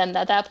 So then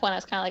at that point I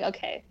was kind of like,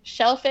 okay,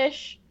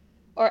 shellfish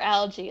or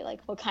algae, like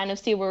we'll kind of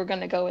see where we're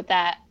going to go with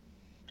that.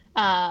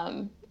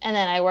 And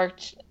then I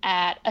worked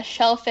at a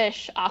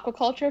shellfish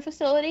aquaculture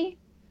facility.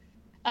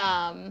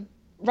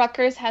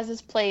 Rutgers has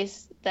this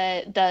place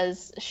that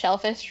does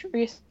shellfish.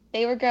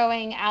 They were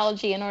growing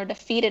algae in order to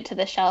feed it to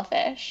the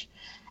shellfish.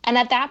 And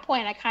at that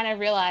point, I kind of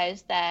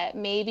realized that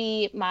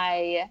maybe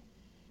my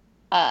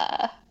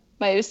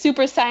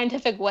super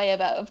scientific way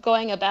of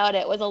going about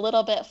it was a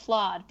little bit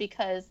flawed,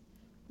 because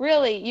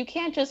really, you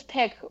can't just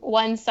pick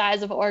one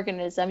size of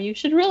organism. You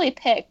should really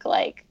pick,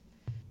 like,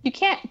 you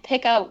can't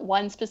pick out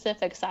one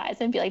specific size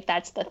and be like,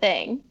 that's the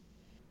thing.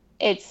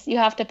 You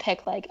have to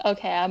pick, like,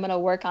 okay, I'm going to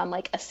work on,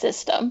 like, a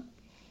system.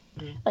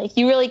 Mm-hmm. Like,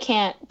 you really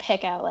can't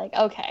pick out, like,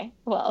 okay,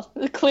 well,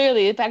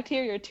 clearly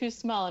bacteria are too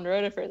small and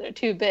rotifers are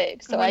too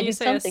big. So I do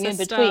something in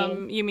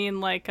between. You mean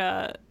like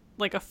a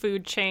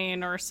food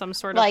chain or some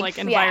sort of like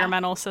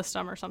environmental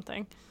system or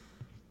something?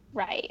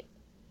 Right.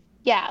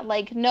 Yeah,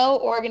 like no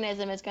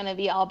organism is going to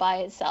be all by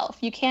itself.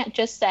 You can't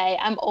just say,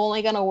 I'm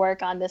only going to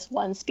work on this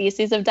one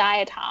species of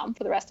diatom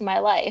for the rest of my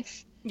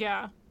life.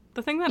 Yeah.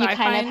 The thing that I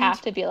kind of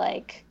have to be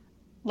like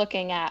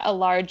looking at a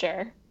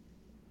larger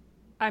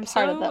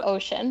part of the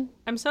ocean.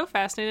 I'm so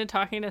fascinated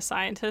talking to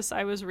scientists.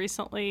 I was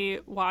recently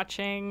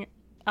watching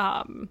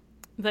the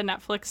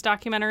Netflix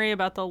documentary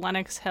about the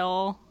Lenox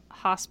Hill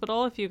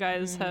Hospital, if you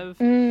guys have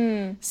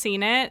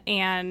seen it,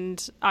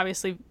 and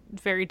obviously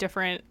very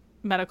different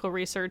medical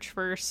research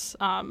versus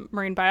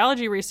marine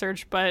biology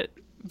research, but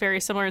very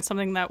similar. And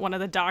something that one of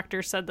the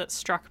doctors said that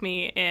struck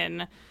me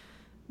in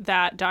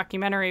that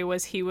documentary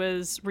was he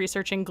was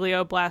researching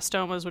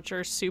glioblastomas, which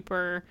are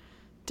super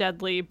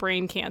deadly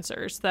brain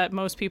cancers that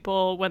most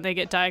people, when they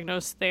get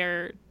diagnosed,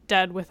 they're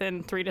dead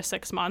within 3 to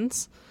 6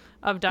 months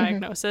of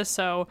diagnosis.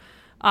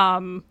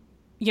 Mm-hmm.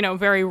 So,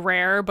 very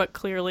rare, but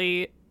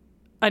clearly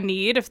a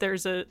need if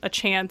there's a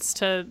chance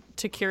to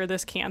cure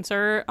this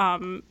cancer.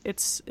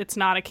 It's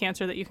not a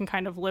cancer that you can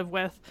kind of live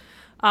with.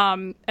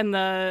 And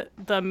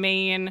the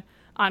main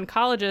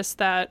oncologist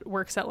that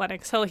works at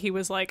Lenox Hill, he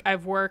was like,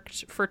 I've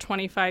worked for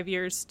 25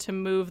 years to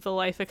move the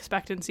life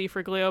expectancy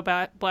for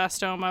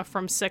glioblastoma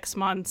from 6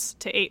 months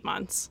to 8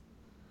 months.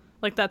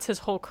 Like, that's his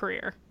whole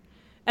career.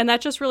 And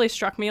that just really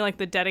struck me, like,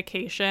 the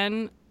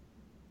dedication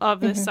of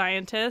this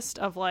scientist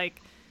of,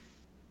 like,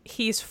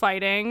 he's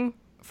fighting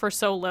for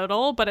so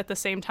little, but at the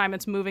same time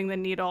it's moving the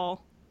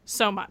needle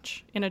so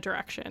much in a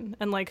direction,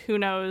 and like who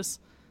knows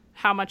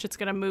how much it's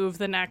going to move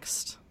the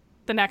next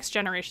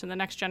generation,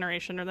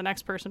 or the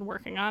next person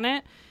working on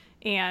it.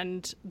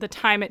 And the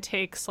time it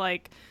takes,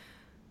 like,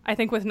 I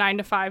think with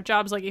 9-to-5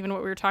 jobs, like even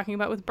what we were talking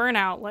about with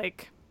burnout,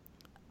 like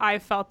I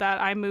felt that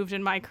I moved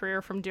in my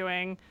career from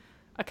doing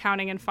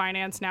accounting and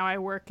finance. Now I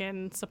work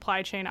in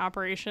supply chain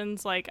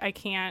operations. Like, I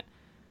can't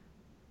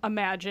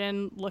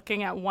imagine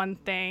looking at one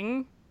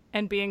thing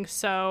and being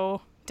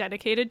so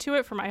dedicated to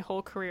it for my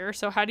whole career.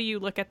 So how do you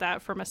look at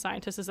that from a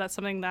scientist? Is that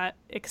something that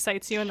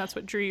excites you and that's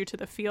what drew you to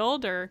the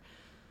field, or?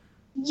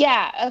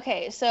 Yeah.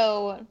 Okay.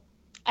 So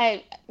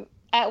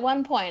at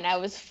one point I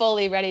was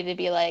fully ready to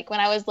be like, when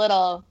I was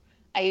little,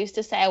 I used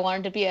to say I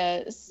wanted to be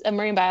a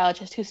marine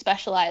biologist who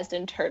specialized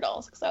in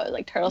turtles, because I was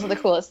like, turtles are the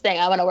coolest thing.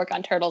 I want to work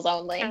on turtles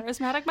only.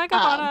 Charismatic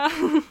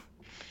megafauna.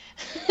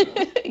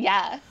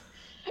 Yeah.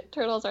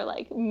 Turtles are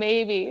like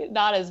maybe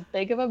not as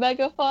big of a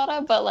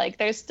megafauna, but like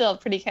they're still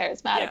pretty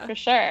charismatic for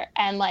sure.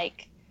 And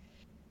like,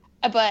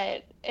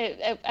 but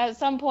at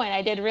some point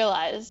I did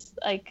realize,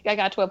 like, I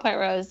got to a point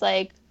where I was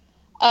like,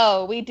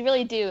 oh, we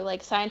really do,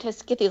 like,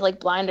 scientists get these like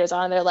blinders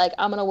on. They're like,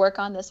 I'm going to work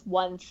on this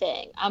one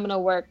thing. I'm going to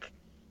work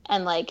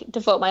and like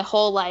devote my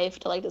whole life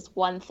to like this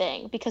one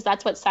thing, because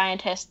that's what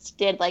scientists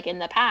did like in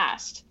the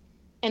past,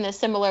 in a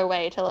similar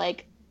way to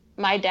like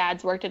my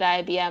dad's worked at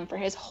IBM for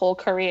his whole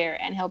career,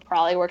 and he'll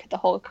probably work at the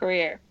whole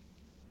career.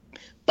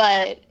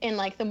 But in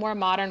like the more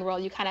modern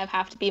world, you kind of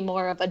have to be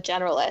more of a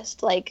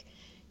generalist. Like,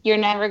 you're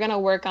never going to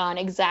work on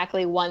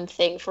exactly one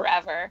thing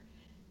forever.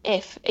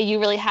 If you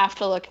really have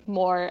to look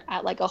more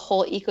at like a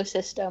whole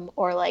ecosystem,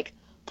 or like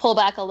pull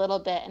back a little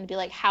bit and be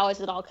like, how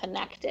is it all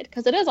connected?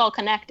 Because it is all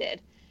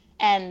connected.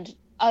 And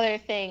other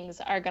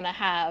things are going to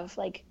have,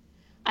 like,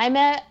 I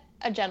met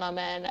a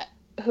gentleman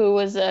who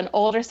was an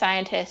older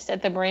scientist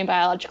at the marine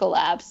biological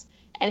labs,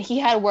 and he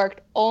had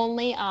worked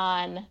only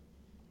on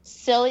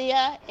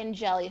cilia in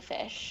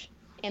jellyfish,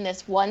 in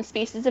this one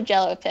species of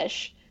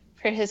jellyfish,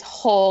 for his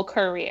whole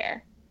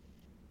career.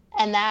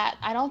 And that,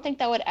 I don't think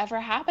that would ever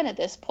happen at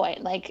this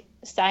point. Like,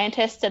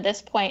 scientists at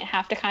this point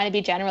have to kind of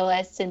be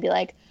generalists and be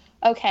like,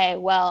 okay,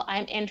 well,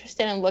 I'm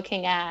interested in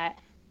looking at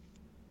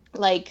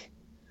like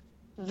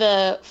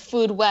the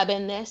food web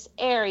in this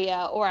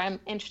area, or I'm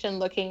interested in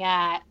looking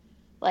at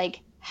like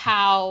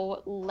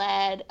how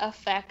lead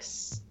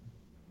affects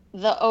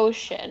the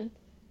ocean.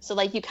 So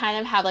like you kind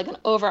of have like an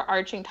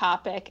overarching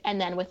topic,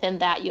 and then within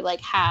that you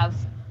like have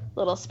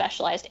little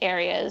specialized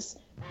areas.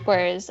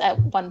 Whereas at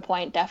one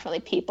point,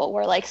 definitely people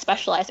were like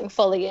specializing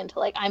fully into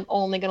like, I'm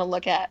only going to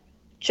look at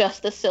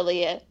just the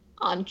cilia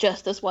on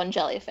just this one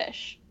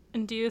jellyfish.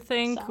 And do you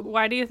think,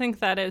 why do you think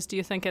that is? Do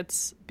you think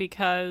it's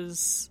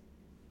because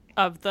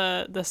of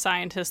the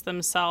scientists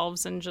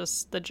themselves and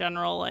just the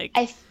general, like,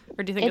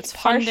 or do you think it's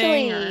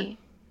funding? Or?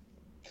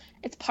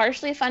 It's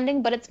partially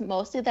funding, but it's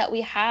mostly that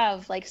we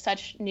have like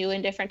such new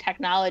and different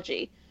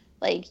technology.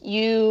 Like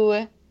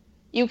you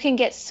can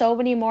get so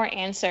many more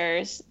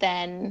answers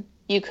than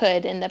you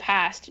could in the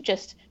past,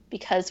 just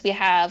because we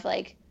have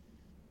like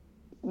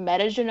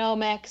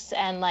metagenomics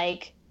and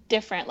like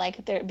different,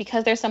 like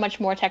because there's so much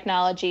more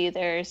technology.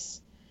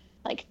 There's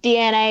like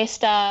DNA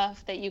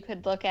stuff that you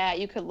could look at.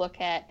 You could look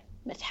at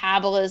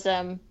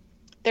metabolism.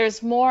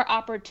 There's more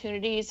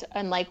opportunities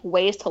and like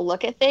ways to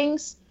look at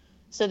things.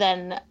 So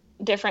then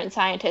different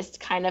scientists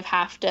kind of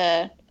have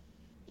to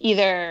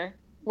either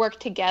work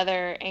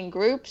together in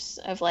groups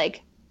of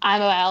like, I'm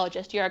a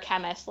biologist, you're a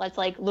chemist, let's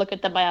like look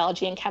at the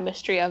biology and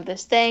chemistry of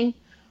this thing,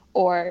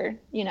 or,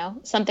 you know,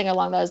 something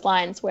along those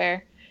lines,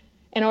 where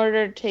in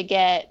order to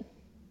get,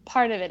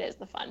 part of it is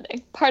the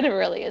funding. Part of it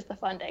really is the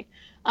funding.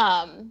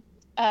 The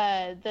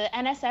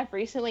NSF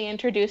recently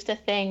introduced a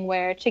thing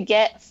where to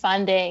get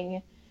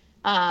funding,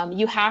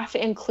 you have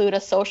to include a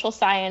social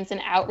science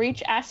and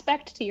outreach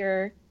aspect to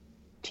your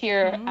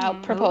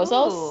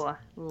proposals. Ooh,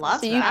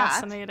 love that.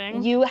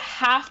 Fascinating. You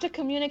have to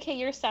communicate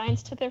your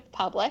science to the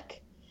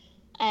public,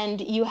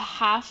 and you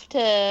have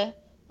to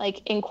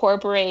like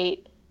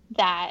incorporate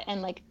that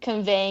and like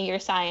conveying your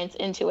science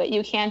into it.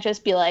 You can't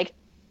just be like,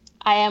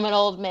 I am an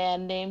old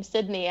man named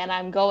Sydney and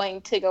I'm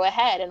going to go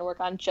ahead and work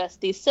on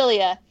just these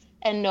cilia,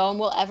 and no one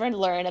will ever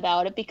learn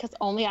about it because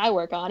only I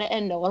work on it,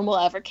 and no one will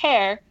ever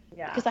care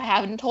because I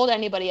haven't told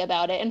anybody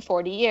about it in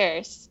 40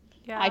 years.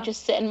 Yeah. I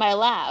just sit in my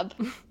lab.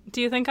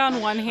 Do you think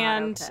on one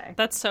hand,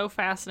 that's so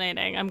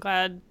fascinating. I'm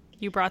glad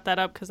you brought that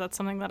up because that's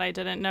something that I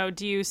didn't know.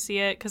 Do you see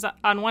it? Because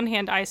on one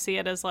hand, I see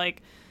it as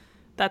like,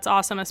 that's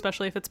awesome,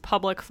 especially if it's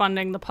public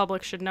funding. The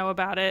public should know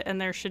about it, and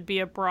there should be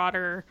a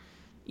broader,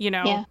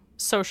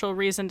 social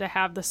reason to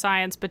have the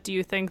science. But do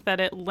you think that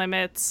it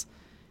limits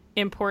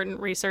important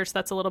research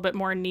that's a little bit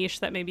more niche,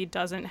 that maybe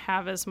doesn't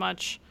have as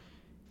much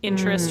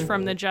interest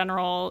from the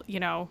general,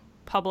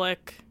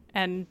 public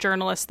and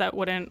journalists that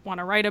wouldn't want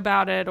to write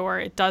about it, or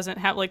it doesn't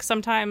have, like,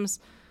 sometimes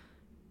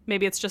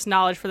maybe it's just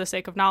knowledge for the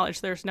sake of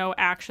knowledge. There's no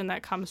action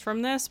that comes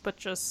from this, but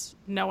just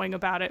knowing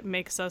about it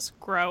makes us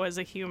grow as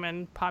a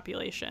human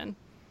population.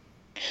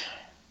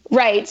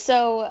 Right.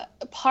 So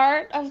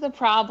part of the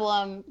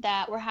problem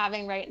that we're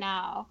having right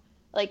now,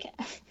 like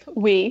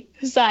we,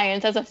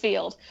 science as a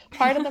field,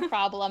 part of the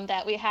problem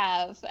that we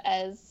have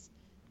as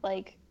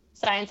like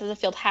science as a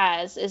field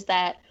is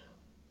that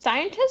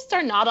scientists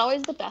are not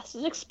always the best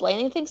at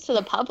explaining things to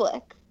the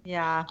public.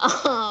 Yeah.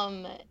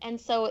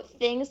 And so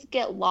things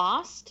get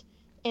lost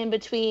in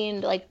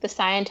between, like the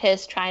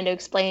scientists trying to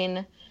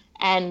explain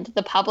and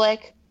the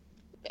public,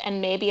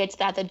 and maybe it's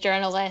that the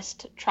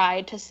journalist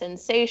tried to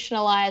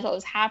sensationalize what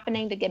was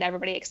happening to get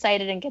everybody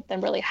excited and get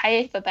them really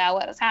hype about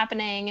what was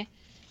happening.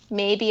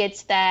 Maybe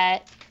it's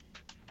that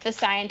the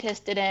scientists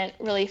didn't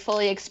really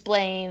fully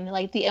explain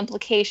like the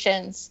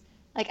implications.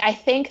 Like, I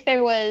think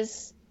there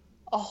was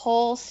a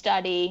whole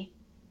study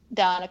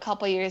done a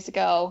couple years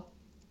ago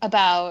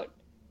about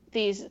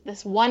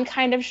this one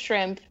kind of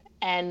shrimp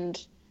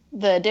and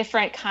the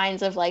different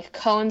kinds of like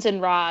cones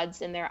and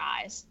rods in their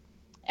eyes.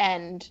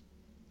 And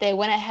they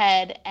went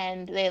ahead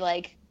and they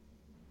like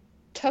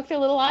took their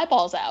little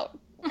eyeballs out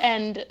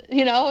and,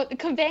 you know,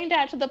 conveying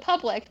that to the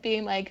public,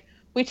 being like,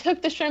 we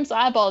took the shrimp's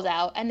eyeballs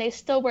out and they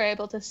still were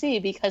able to see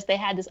because they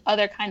had this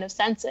other kind of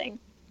sensing.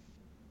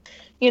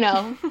 You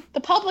know, the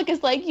public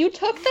is like, you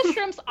took the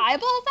shrimp's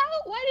eyeballs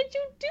out? Why did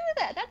you do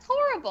that? That's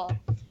horrible.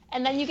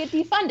 And then you get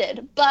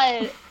defunded.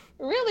 But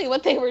really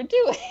what they were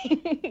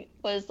doing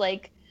was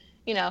like,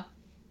 you know,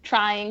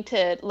 trying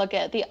to look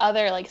at the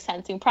other like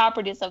sensing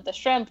properties of the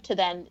shrimp to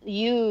then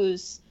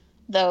use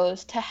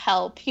those to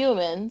help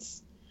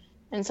humans.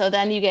 And so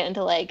then you get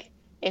into like,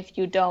 if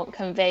you don't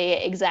convey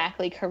it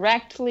exactly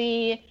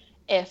correctly,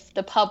 if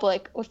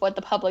what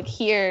the public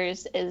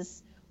hears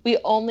is, we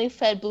only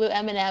fed blue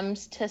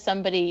M&Ms to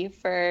somebody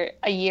for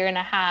a year and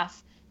a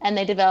half and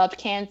they developed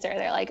cancer.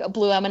 They're like,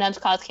 blue M&Ms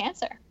cause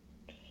cancer.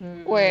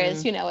 Mm-hmm.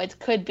 Whereas, you know, it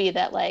could be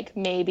that like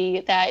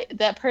maybe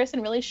that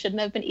person really shouldn't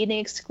have been eating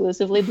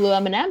exclusively blue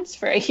M&Ms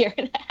for a year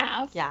and a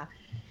half. Yeah.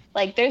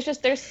 Like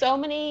there's so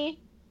many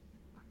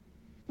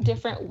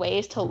different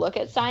ways to look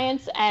at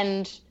science,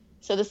 and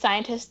so the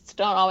scientists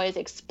don't always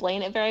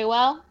explain it very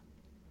well.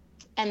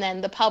 And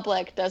then the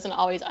public doesn't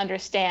always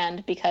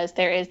understand because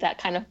there is that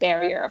kind of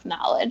barrier of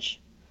knowledge.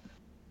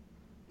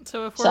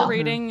 So if we're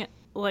reading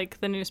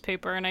like the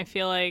newspaper, and I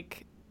feel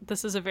like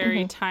this is a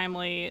very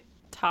timely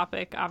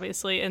topic,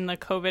 obviously in the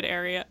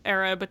COVID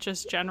era, but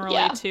just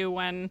generally too,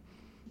 when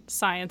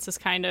science is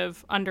kind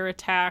of under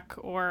attack,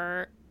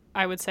 or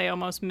I would say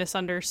almost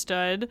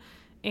misunderstood.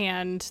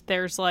 And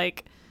there's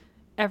like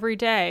every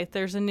day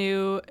there's a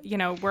new, you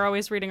know, we're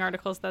always reading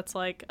articles that's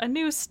like a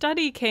new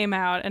study came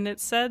out and it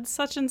said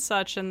such and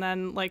such, and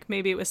then like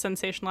maybe it was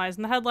sensationalized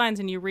in the headlines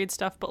and you read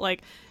stuff, but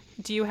like,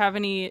 do you have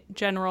any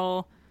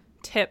general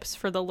tips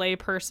for the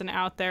layperson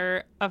out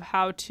there of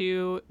how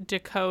to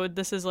decode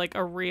this is like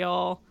a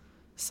real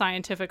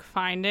scientific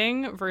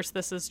finding versus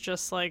this is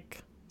just like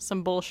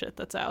some bullshit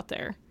that's out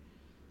there?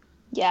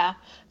 Yeah.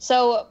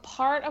 So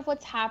part of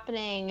what's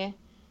happening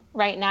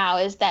right now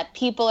is that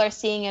people are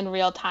seeing in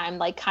real time,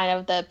 like kind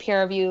of the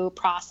peer review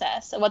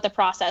process and what the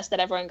process that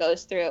everyone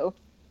goes through.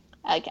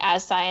 Like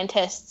as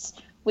scientists,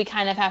 we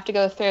kind of have to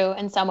go through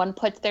and someone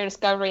puts their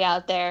discovery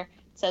out there,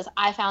 says,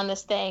 I found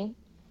this thing.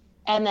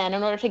 And then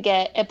in order to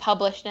get it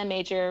published in a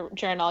major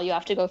journal, you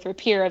have to go through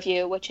peer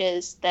review, which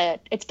is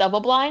that it's double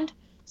blind.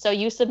 So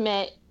you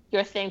submit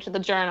your thing to the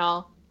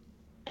journal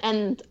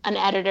and an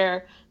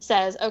editor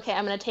says, okay,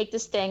 I'm going to take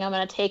this thing. I'm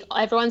going to take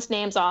everyone's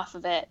names off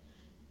of it.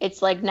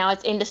 It's like now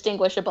it's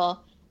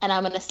indistinguishable, and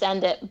I'm going to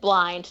send it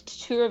blind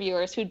to two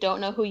reviewers who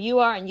don't know who you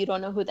are and you don't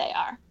know who they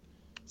are.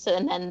 So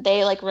and then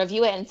they like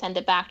review it and send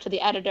it back to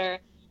the editor,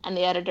 and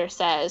the editor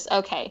says,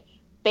 okay,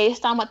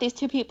 based on what these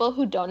two people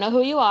who don't know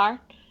who you are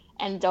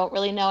and don't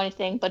really know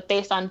anything, but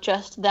based on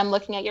just them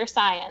looking at your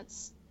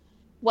science,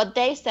 what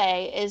they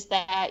say is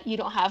that you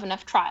don't have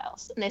enough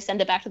trials. And they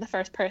send it back to the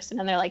first person,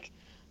 and they're like,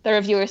 the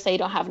reviewers say you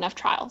don't have enough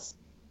trials.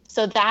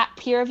 So that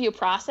peer review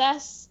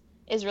process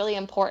is really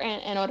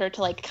important in order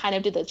to like kind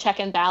of do the check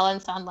and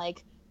balance on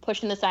like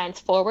pushing the science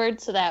forward,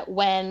 so that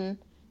when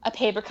a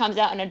paper comes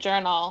out in a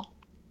journal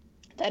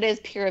that is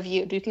peer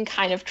reviewed, you can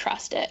kind of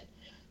trust it.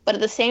 But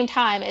at the same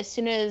time, as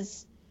soon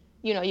as,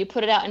 you know, you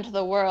put it out into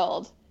the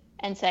world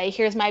and say,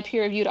 here's my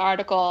peer reviewed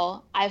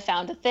article, I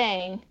found a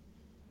thing,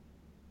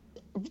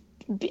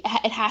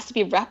 it has to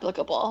be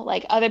replicable.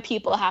 Like other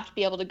people have to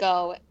be able to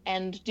go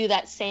and do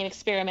that same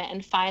experiment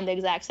and find the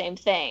exact same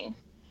thing.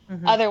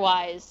 Mm-hmm.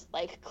 Otherwise,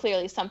 like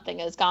clearly something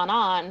has gone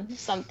on,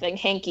 something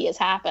hinky has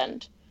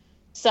happened.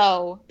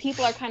 So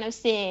people are kind of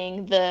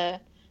seeing the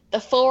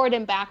forward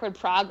and backward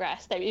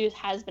progress that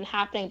has been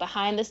happening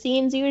behind the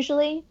scenes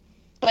usually.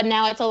 But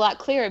now it's a lot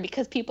clearer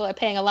because people are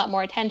paying a lot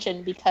more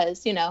attention,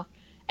 because, you know,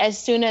 as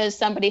soon as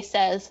somebody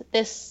says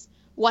this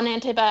one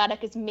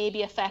antibiotic is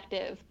maybe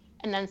effective,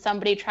 and then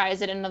somebody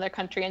tries it in another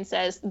country and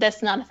says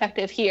that's not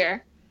effective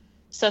here,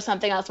 so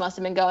something else must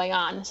have been going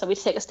on. So we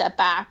take a step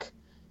back,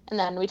 and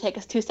then we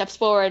take 2 steps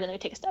forward, and we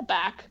take a step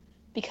back,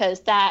 because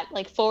that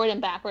like forward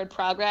and backward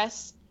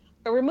progress,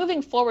 or we're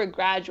moving forward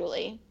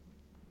gradually,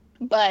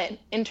 but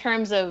in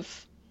terms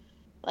of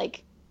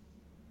like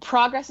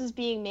progress is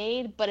being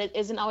made, but it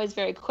isn't always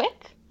very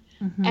quick.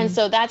 Mm-hmm. And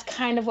so that's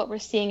kind of what we're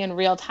seeing in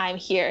real time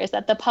here, is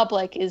that the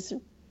public is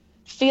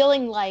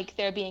feeling like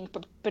they're being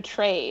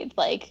betrayed.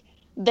 Like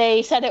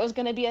they said it was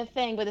going to be a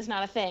thing, but it's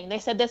not a thing. They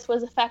said this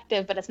was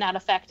effective, but it's not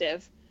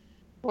effective.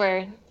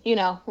 Where, you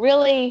know,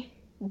 really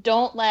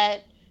don't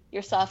let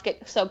yourself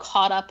get so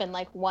caught up in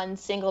like one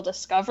single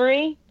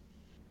discovery,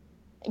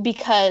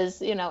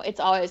 because, it's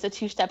always a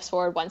 2 steps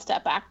forward, 1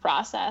 step back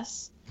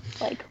process.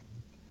 Like,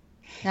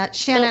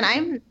 Shannon,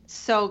 I'm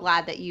so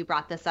glad that you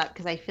brought this up,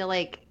 because I feel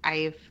like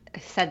I've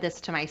said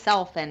this to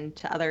myself and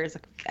to others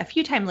a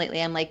few times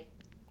lately. I'm like,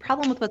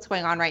 problem with what's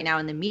going on right now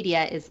in the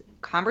media is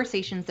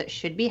conversations that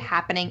should be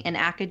happening in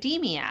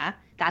academia.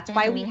 That's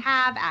why we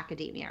have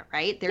academia,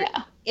 right?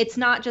 It's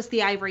not just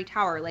the ivory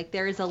tower. Like,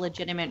 there is a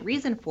legitimate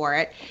reason for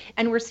it.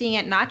 And we're seeing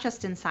it not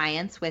just in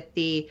science with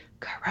the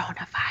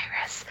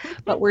coronavirus,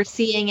 but we're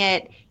seeing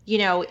it,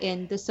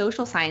 in the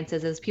social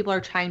sciences as people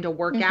are trying to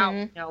work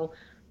out,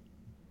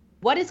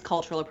 what is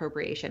cultural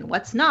appropriation?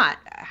 What's not?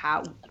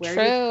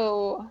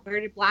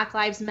 Where did Black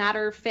Lives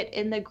Matter fit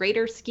in the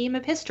greater scheme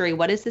of history?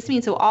 What does this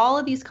mean? So all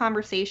of these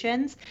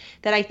conversations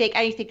that I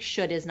think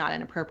should is not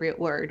an appropriate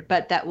word,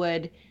 but that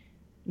would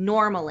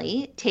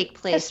normally take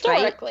place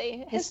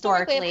historically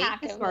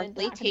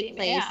take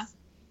place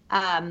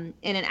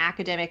in an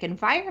academic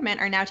environment,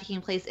 are now taking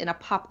place in a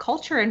pop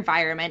culture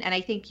environment. And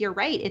I think you're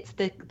right. It's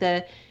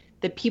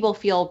the people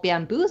feel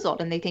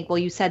bamboozled, and they think, well,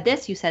 you said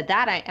this, you said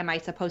that. Am I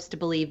supposed to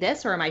believe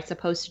this, or am I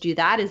supposed to do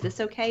that? Is this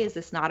okay? Is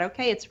this not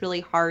okay? It's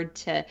really hard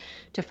to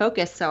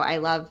focus. So I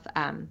love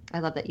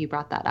that you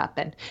brought that up,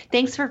 and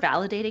thanks for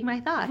validating my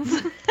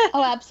thoughts.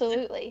 Oh,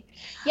 absolutely.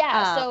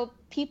 Yeah. So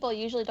people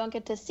usually don't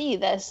get to see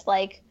this,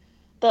 like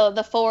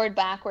the forward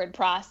backward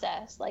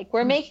process. Like,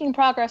 we're making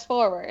progress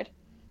forward.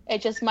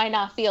 It just might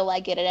not feel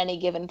like it at any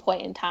given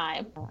point in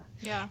time.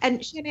 Yeah.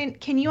 And Shannon,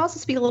 can you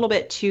also speak a little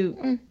bit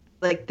to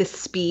like the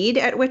speed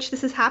at which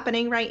this is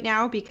happening right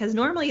now? Because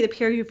normally the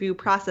peer review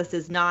process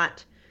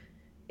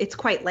it's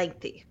quite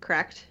lengthy,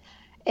 correct?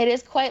 It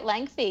is quite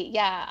lengthy,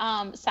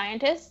 yeah.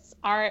 Scientists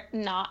are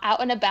not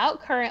out and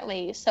about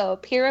currently, so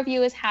peer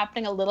review is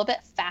happening a little bit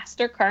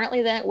faster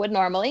currently than it would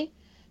normally,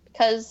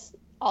 because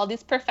all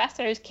these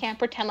professors can't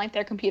pretend like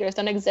their computers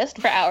don't exist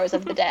for hours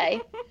of the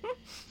day.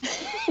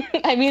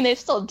 I mean, they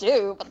still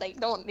do, but they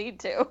don't need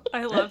to.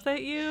 I love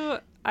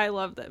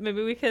that.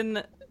 Maybe we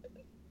can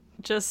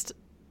just...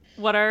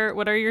 What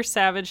are your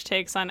savage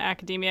takes on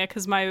academia?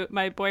 Because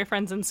my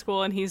boyfriend's in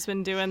school and he's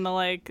been doing the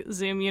like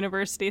Zoom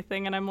University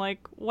thing, and I'm like,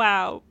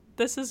 wow,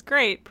 this is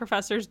great.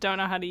 Professors don't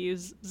know how to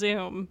use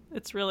Zoom.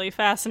 It's really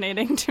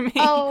fascinating to me.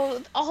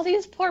 Oh, all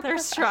these poor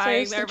professors.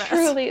 Trying their best.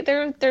 Truly,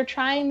 they're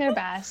trying their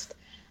best,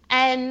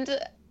 and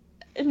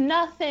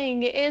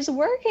nothing is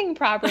working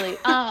properly.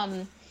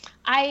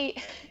 I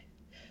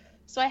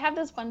have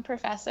this one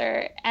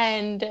professor,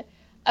 and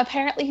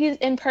apparently he's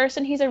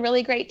a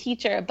really great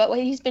teacher, but what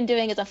he's been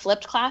doing is a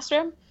flipped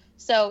classroom.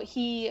 So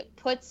he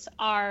puts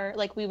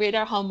we read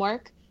our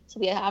homework,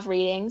 so we have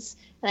readings,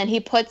 and then he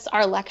puts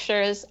our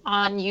lectures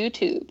on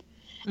YouTube.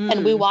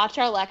 And we watch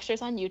our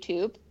lectures on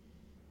YouTube.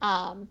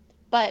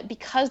 But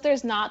because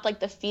there's not like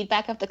the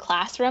feedback of the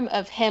classroom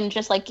of him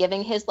just like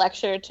giving his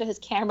lecture to his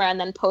camera and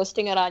then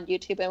posting it on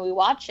YouTube and we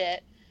watch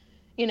it,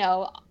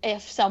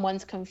 if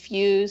someone's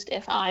confused,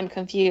 if I'm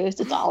confused,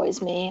 it's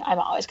always me. I'm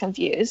always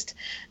confused.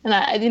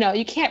 And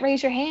you can't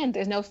raise your hand.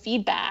 There's no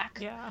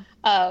feedback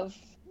of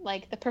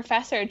like the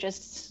professor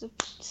just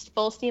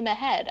full steam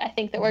ahead. I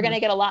think that we're going to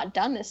get a lot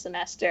done this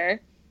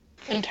semester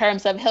in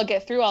terms of he'll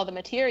get through all the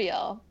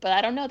material, but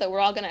I don't know that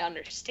we're all going to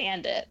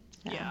understand it.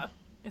 Yeah,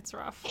 it's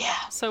rough.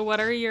 Yeah. So what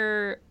are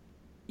you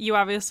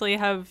obviously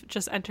have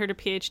just entered a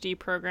PhD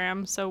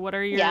program. So what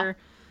are your,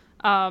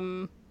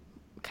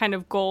 kind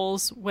of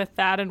goals with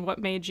that, and what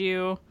made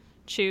you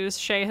choose?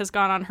 Shay has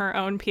gone on her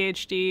own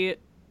PhD,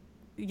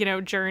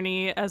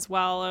 journey as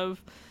well,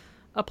 of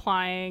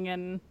applying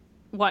and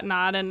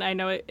whatnot. And I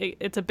know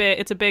it's a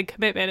big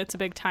commitment. It's a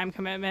big time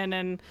commitment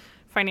and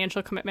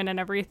financial commitment and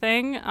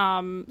everything.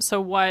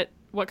 So what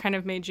kind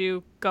of made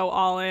you go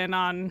all in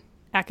on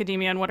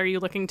academia, and what are you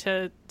looking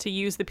to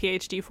use the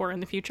PhD for in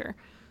the future?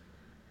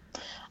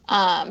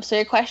 So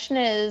your question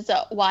is,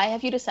 why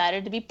have you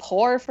decided to be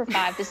poor for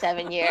 5 to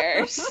 7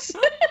 years?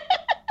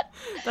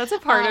 That's a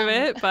part of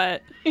it,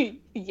 but...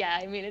 Yeah,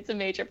 I mean, it's a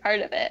major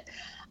part of it.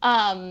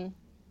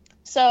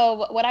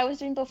 So what I was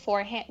doing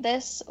beforehand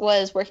this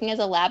was working as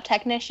a lab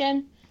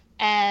technician,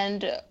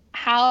 and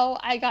how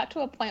I got to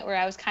a point where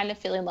I was kind of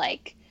feeling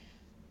like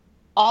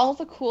all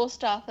the cool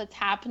stuff that's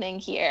happening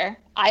here,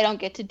 I don't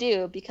get to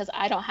do because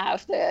I don't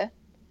have the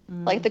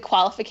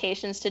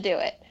qualifications to do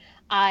it.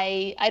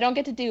 I don't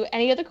get to do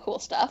any of the cool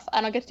stuff.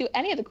 I don't get to do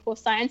any of the cool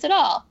science at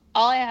all.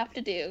 All I have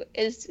to do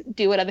is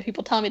do what other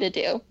people tell me to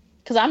do,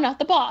 because I'm not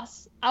the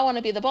boss. I want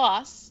to be the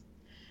boss.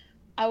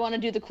 I want to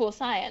do the cool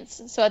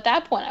science. So at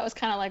that point, I was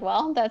kind of like,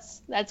 well,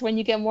 that's when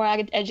you get more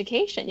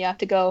education. You have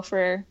to go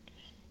for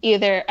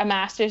either a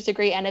master's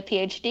degree and a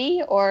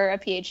PhD, or a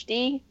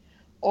PhD,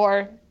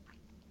 or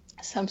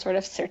some sort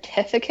of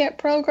certificate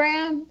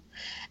program.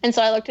 And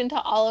so I looked into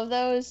all of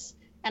those,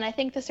 and I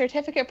think the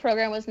certificate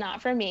program was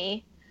not for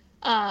me.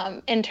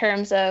 In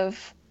terms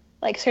of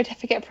like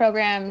certificate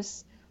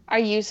programs are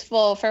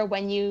useful for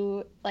when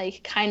you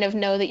like kind of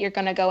know that you're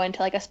going to go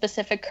into like a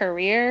specific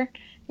career and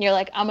you're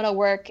like, I'm going to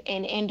work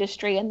in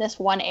industry in this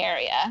one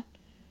area.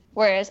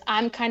 Whereas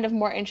I'm kind of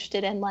more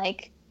interested in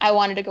like, I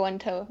wanted to go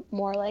into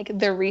more like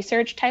the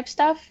research type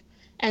stuff.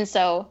 And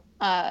so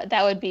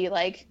that would be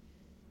like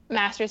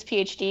master's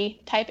PhD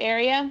type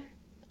area.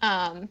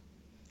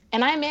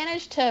 And I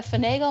managed to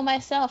finagle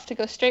myself to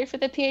go straight for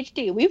the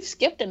PhD. We've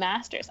skipped a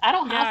master's. I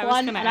don't have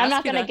one, and I'm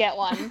not going to get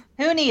one.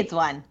 Who needs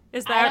one?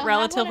 Is that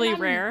relatively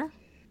rare?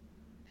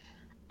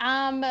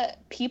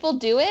 People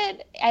do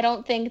it. I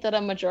don't think that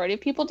a majority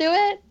of people do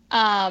it.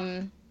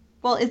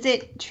 Well, is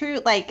it true?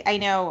 Like, I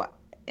know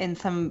in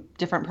some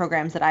different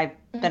programs that I've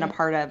been a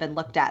part of and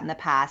looked at in the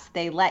past,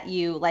 they let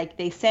you, like,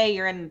 they say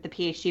you're in the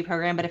PhD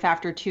program, but if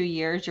after 2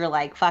 years you're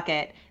like, fuck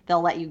it,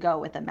 they'll let you go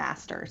with a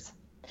master's.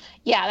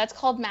 Yeah, that's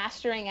called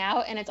mastering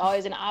out, and it's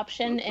always an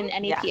option in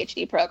any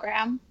PhD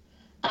program.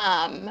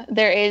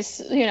 There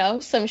is,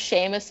 some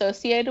shame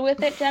associated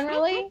with it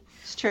generally.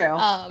 It's true,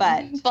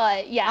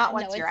 but yeah, not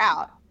once you're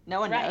out. No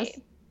one knows.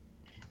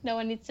 No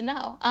one needs to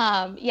know.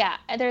 Yeah,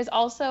 and there's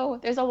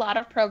a lot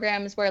of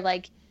programs where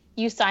like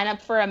you sign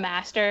up for a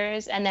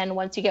master's, and then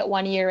once you get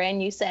 1 year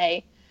in, you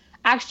say,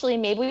 actually,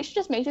 maybe we should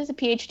just make this a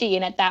PhD,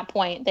 and at that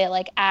point, they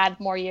like add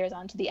more years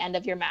onto the end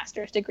of your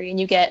master's degree, and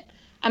you get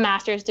a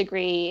master's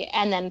degree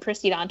and then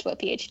proceed on to a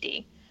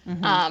PhD.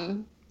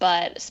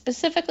 But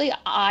specifically,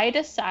 I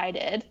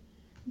decided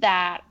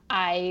that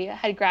I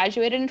had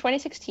graduated in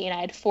 2016. I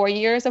had 4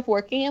 years of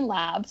working in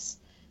labs.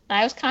 And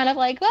I was kind of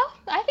like, well,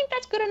 I think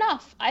that's good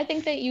enough. I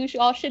think that you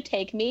all should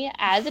take me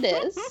as it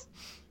is.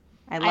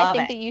 I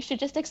think that you should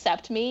just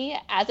accept me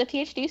as a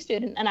PhD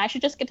student, and I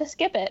should just get to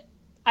skip it.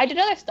 I did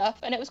other stuff,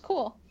 and it was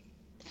cool.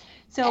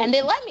 And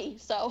they let me,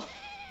 so.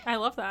 I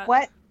love that.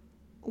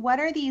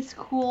 What are these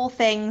cool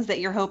things that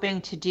you're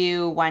hoping to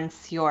do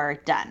once you're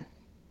done?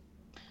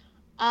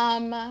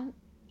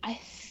 I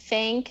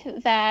think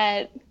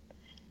that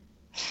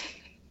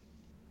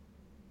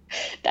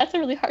that's a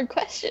really hard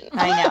question.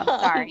 I know.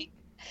 Sorry.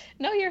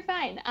 No, you're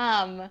fine.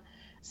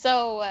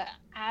 So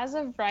as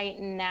of right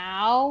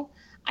now,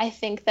 I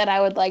think that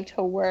I would like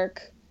to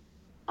work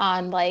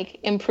on like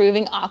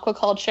improving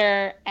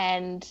aquaculture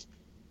and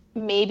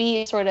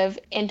maybe sort of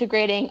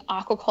integrating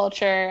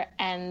aquaculture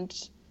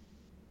and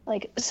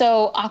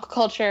so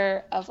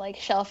aquaculture of like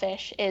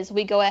shellfish is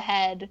we go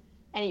ahead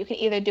and you can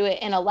either do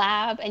it in a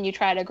lab and you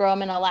try to grow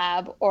them in a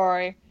lab,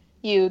 or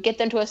you get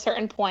them to a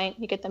certain point,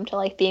 you get them to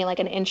like being like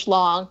an inch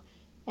long,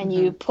 and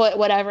you put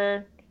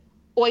whatever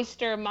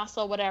oyster,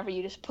 mussel, whatever,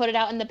 you just put it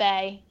out in the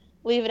bay,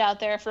 leave it out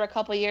there for a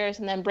couple years,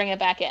 and then bring it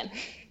back in.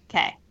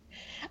 Okay.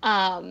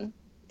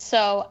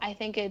 So I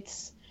think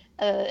it's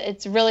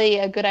really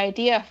a good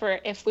idea for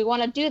if we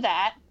want to do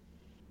that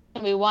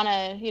and we want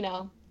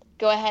to,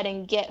 go ahead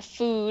and get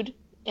food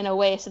in a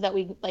way so that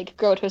we like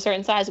grow to a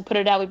certain size, we put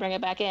it out, we bring it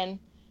back in.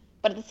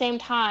 But at the same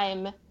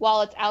time,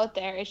 while it's out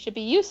there, it should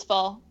be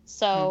useful.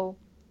 So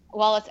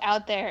while it's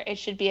out there, it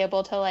should be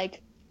able to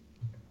like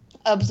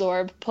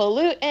absorb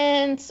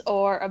pollutants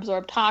or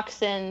absorb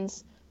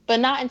toxins, but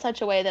not in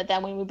such a way that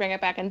then when we bring it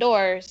back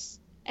indoors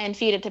and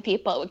feed it to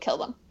people, it would kill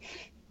them.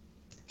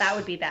 That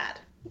would be bad.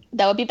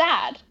 That would be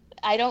bad.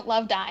 I don't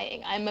love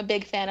dying. I'm a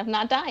big fan of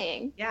not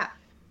dying. Yeah.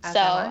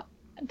 So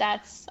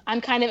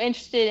I'm kind of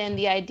interested in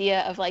the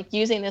idea of like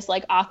using this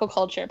like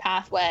aquaculture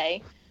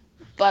pathway,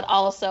 but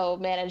also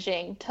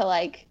managing to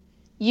like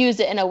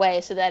use it in a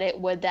way so that it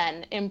would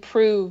then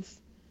improve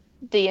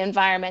the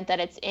environment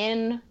that it's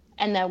in,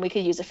 and then we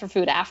could use it for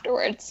food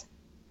afterwards.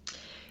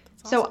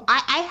 So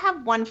I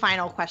have one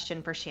final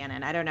question for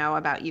Shannon. I don't know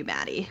about you,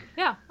 Maddie.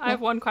 Yeah, I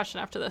have one question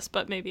after this,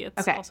 but maybe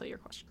it's also your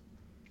question.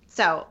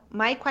 So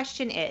my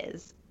question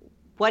is,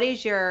 what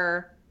is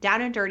your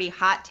down and dirty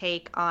hot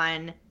take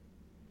on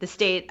the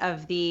state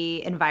of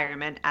the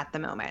environment at the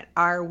moment?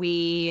 Are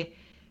we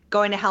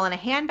going to hell in a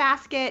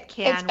handbasket?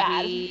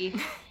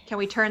 Can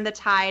we turn the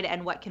tide,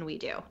 and what can we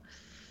do?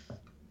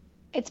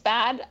 It's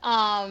bad.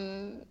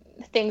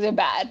 Things are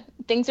bad.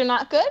 Things are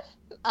not good.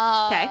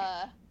 Okay.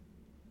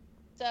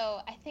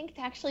 So I think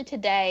actually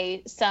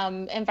today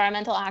some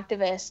environmental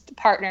activists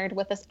partnered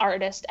with this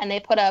artist, and they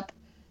put up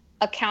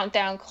a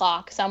countdown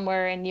clock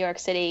somewhere in New York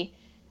City,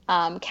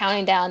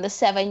 counting down the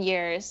 7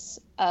 years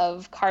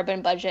of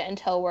carbon budget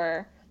until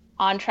we're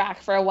on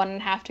track for a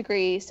 1.5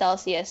 degrees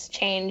Celsius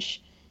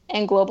change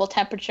in global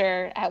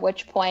temperature, at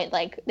which point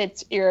like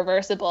it's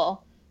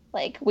irreversible.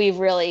 Like we've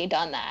really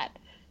done that.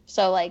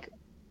 So like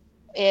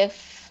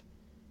if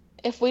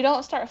we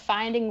don't start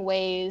finding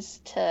ways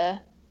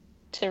to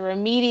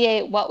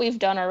remediate what we've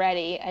done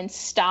already and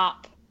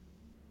stop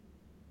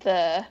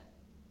the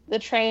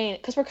train,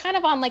 because we're kind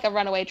of on like a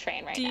runaway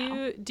train right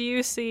now. Do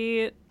you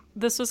see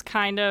this was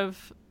kind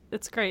of,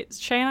 it's great.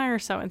 Shay and I are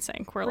so in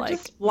sync. We're like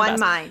just one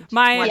mind.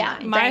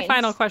 My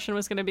final question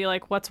was going to be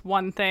like, what's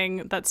one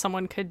thing that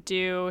someone could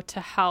do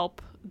to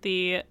help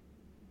the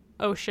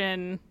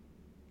ocean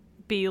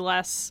be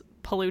less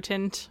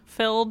pollutant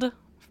filled?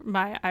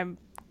 I'm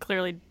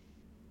clearly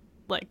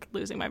like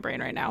losing my brain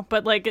right now,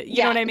 but like,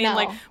 you know what I mean? No.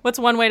 Like, what's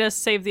one way to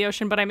save the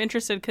ocean? But I'm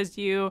interested because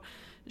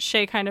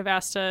Shay kind of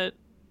asked a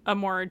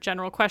more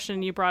general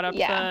question. You brought up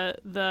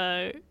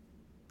the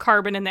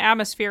carbon in the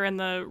atmosphere and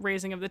the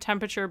raising of the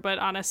temperature, but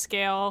on a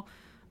scale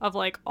of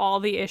like all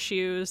the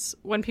issues,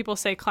 when people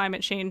say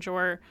climate change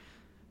or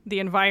the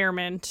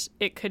environment.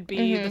 It could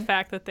be the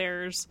fact that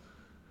there's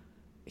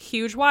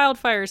huge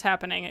wildfires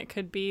happening. It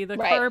could be the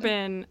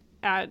carbon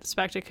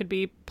aspect. It could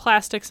be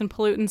plastics and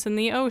pollutants in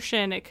the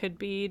ocean. It could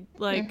be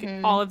like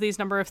all of these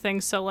number of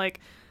things. So like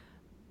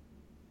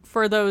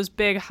for those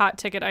big hot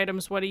ticket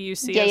items, what do you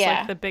see as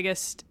like the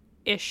biggest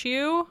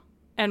issue?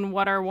 And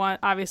what are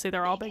obviously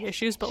they're all big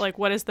issues, but like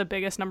what is the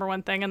biggest number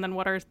one thing? And then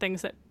what are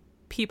things that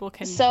people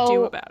can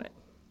do about it?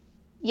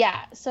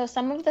 Yeah. So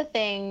some of the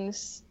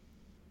things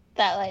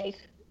that like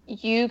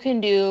you can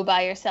do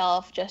by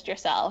yourself, just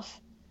yourself,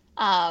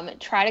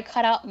 try to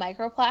cut out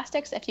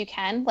microplastics if you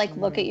can. Like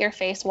look at your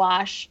face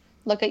wash,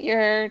 look at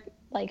your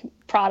like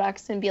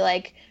products and be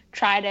like,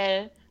 try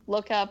to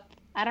look up,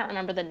 I don't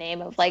remember the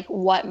name of like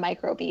what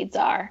microbeads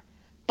are.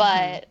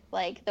 But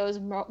like those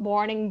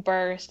morning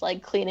burst,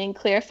 like clean and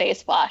clear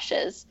face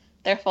washes,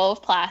 they're full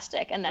of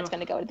plastic, and that's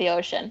going to go to the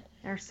ocean.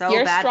 They're so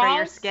bad for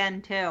your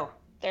skin too.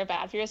 They're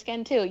bad for your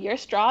skin too. Your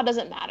straw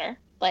doesn't matter.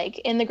 Like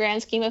in the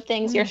grand scheme of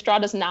things, your straw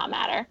does not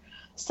matter.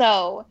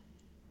 So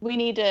we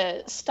need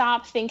to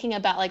stop thinking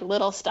about like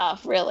little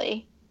stuff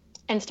really,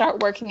 and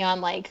start working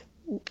on like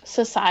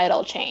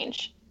societal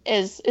change.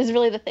 Is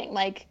really the thing.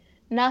 Like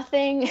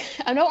nothing.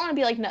 I don't want to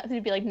be like nothing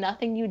to be like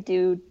nothing you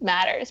do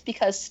matters,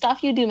 because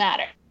stuff you do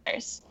matters.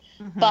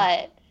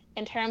 But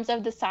in terms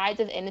of the sides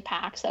of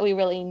impacts that we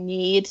really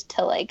need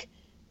to like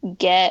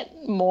get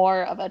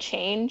more of a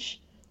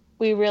change,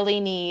 we really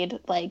need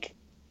like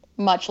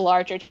much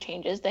larger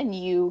changes than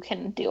you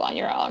can do on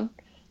your own.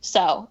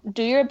 So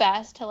do your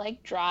best to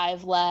like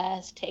drive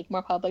less, take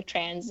more public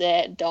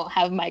transit, don't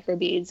have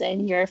microbeads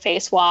in your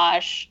face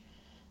wash,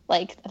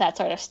 like that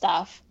sort of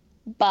stuff.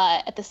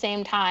 But at the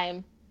same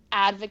time,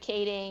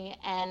 advocating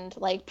and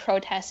like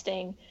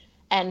protesting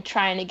and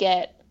trying to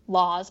get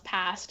laws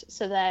passed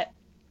so that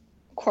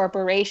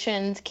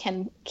corporations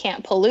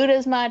can't pollute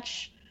as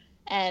much,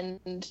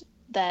 and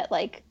that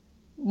like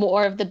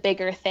more of the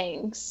bigger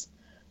things,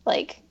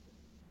 like,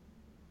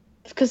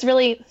 because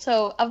really,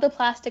 so of the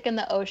plastic in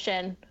the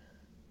ocean,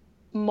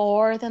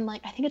 more than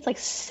like, I think it's like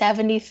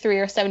 73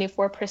 or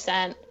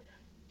 74%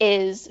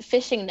 is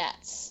fishing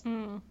nets.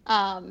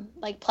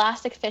 Like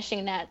plastic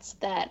fishing nets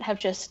that have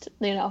just,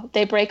 you know,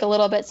 they break a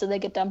little bit so they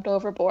get dumped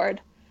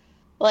overboard.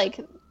 Like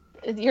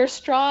your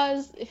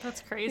straws.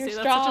 That's crazy.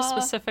 That's such a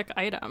specific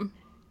item.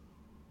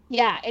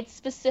 Yeah, it's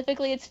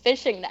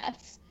fishing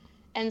nets.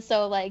 And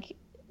so like,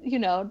 you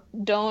know,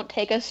 don't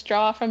take a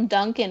straw from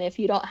Dunkin' if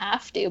you don't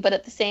have to. But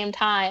at the same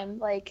time,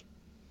 like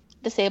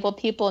disabled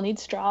people need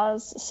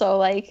straws. So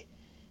like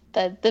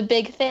the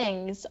big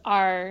things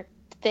are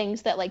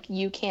things that like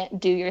you can't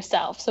do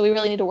yourself. So we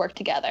really need to work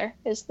together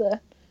is the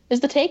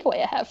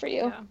takeaway I have for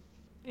you.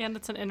 Yeah. And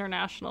it's an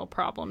international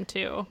problem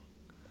too.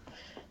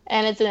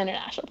 And it's an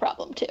international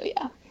problem too,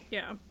 yeah.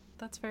 Yeah.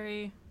 That's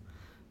very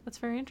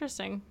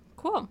interesting.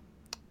 Cool.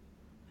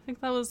 I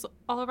think that was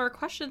all of our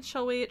questions.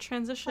 Shall we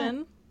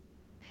transition?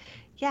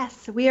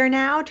 Yes, we are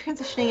now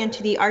transitioning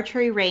into the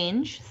archery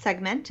range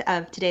segment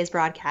of today's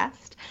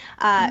broadcast.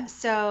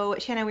 So,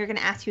 Shannon, we're going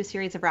to ask you a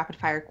series of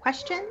rapid-fire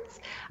questions.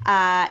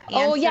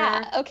 Oh,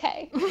 yeah,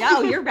 okay.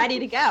 No, you're ready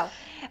to go.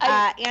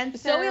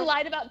 Zoe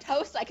lied about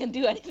toast. I can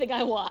do anything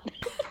I want.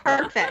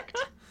 Perfect.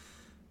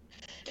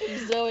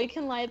 If Zoe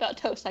can lie about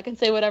toast, I can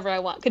say whatever I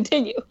want.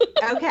 Continue.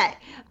 Okay.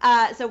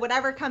 So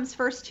whatever comes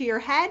first to your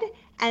head,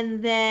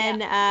 and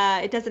then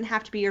it doesn't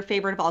have to be your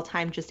favorite of all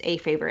time, just a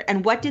favorite.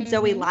 And what did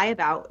Zoe lie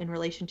about in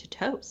relation to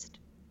toast?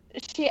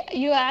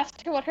 You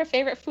asked her what her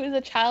favorite food as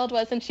a child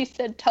was, and she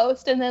said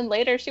toast, and then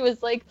later she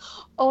was like,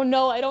 oh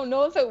no, I don't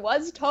know if it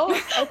was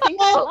toast. I think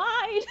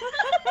I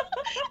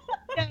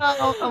lied.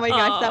 No. Oh my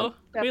gosh.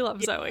 We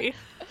love Zoe.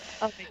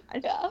 Oh my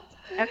gosh.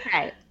 Yeah.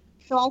 Okay.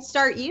 So I'll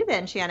start you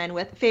then, Shannon,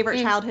 with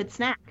favorite childhood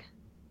snack.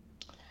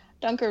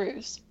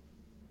 Dunkaroos.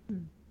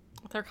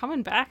 They're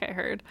coming back, I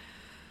heard.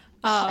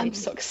 I'm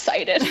so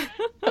excited.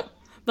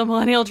 The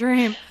millennial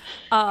dream.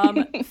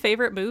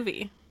 Favorite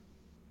movie?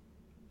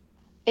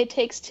 It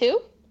Takes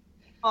Two.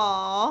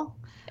 Aww.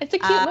 It's a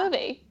cute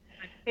movie.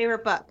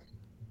 Favorite book?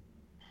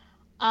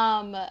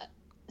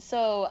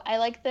 So I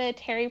like the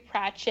Terry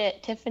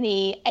Pratchett,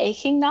 Tiffany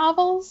Aching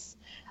novels.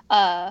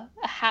 A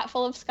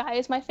Hatful of Sky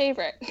is my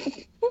favorite.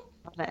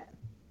 Love it.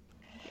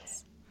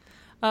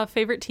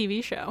 Favorite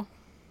TV show?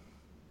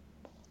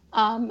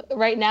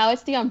 Right now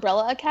it's The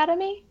Umbrella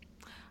Academy.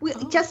 We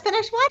just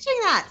finished watching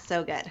that.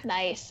 So good.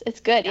 Nice.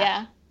 It's good,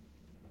 yeah.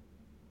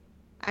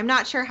 I'm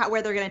not sure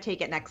where they're going to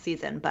take it next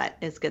season, but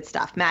it's good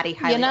stuff. Maddie,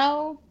 highly.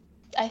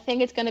 I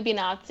think it's going to be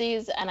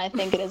Nazis, and I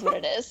think it is what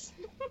it is.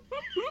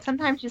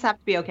 Sometimes you just have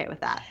to be okay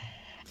with that.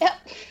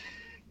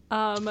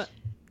 Yep.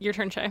 Your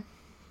turn, Shay.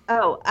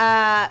 Oh,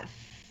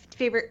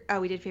 favorite. Oh,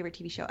 we did favorite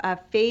TV show.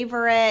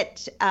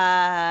 Favorite.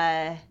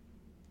 Oh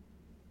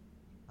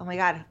my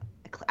God.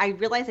 I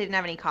realized I didn't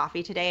have any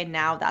coffee today, and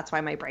now that's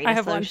why my brain is I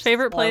have one.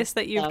 Favorite place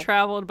that you've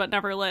traveled but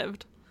never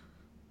lived?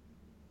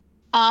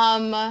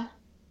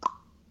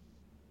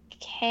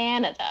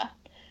 Canada.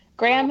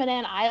 Grand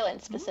Manan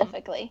Island,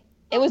 specifically.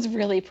 It was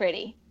really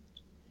pretty.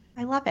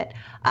 I love it.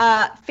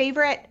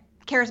 Favorite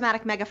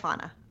charismatic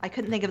megafauna. I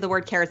couldn't think of the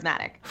word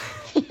charismatic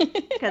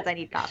because I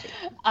need coffee.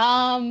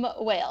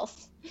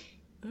 Whales.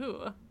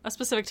 Ooh, a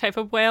specific type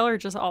of whale or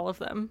just all of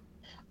them?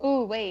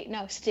 Ooh, wait,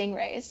 no,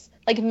 stingrays.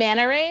 Like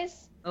manta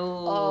rays?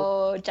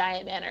 Oh,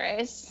 giant manta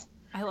rays.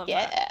 I love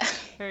that.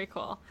 Very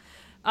cool.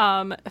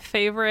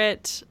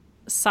 Favorite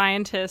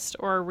scientist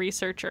or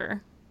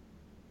researcher?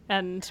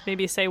 And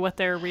maybe say what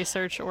their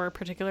research or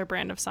particular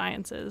brand of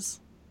science is.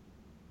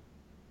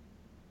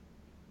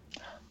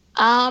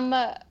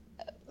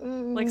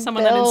 Like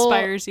someone that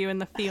inspires you in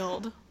the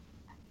field.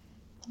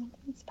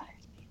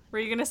 Were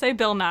you going to say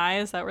Bill Nye?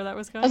 Is that where that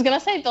was going? I was going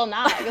to say Bill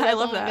Nye. I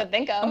love that. I could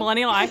think of. A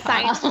millennial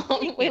icon.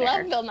 We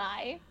love Bill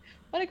Nye.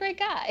 What a great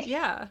guy.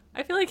 Yeah.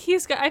 I feel like he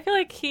is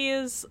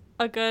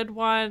a good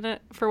one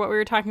for what we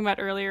were talking about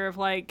earlier of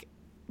like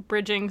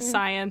bridging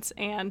science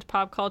and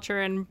pop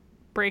culture and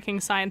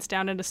breaking science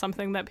down into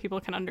something that people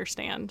can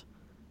understand.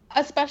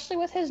 Especially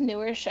with his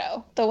newer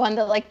show. The one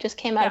that like just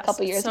came out a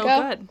couple years ago.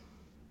 So good.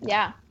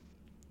 Yeah.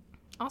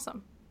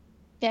 Awesome.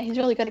 Yeah, he's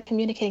really good at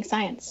communicating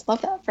science.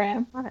 Love that for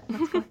him. Love it.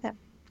 Let's go with him.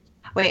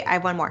 Wait, I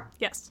have one more.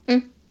 Yes.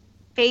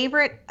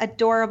 Favorite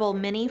adorable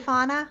mini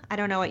fauna? I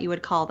don't know what you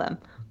would call them,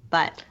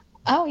 but.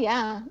 Oh,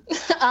 yeah.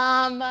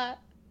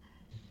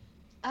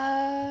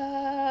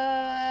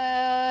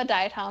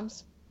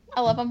 Diatoms.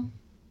 I love them.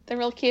 They're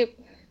real cute.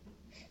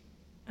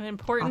 And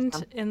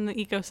important in the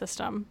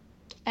ecosystem.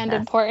 And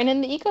important in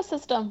the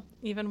ecosystem.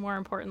 Even more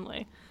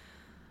importantly.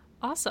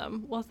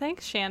 Awesome. Well,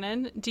 thanks,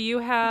 Shannon. Do you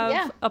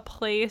have a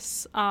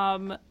place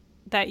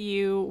that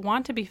you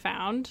want to be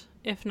found?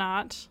 If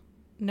not,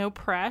 no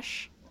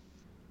press.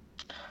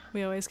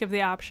 We always give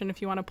the option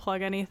if you want to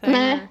plug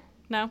anything.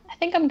 No? I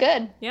think I'm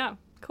good. Yeah.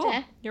 Cool.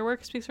 Your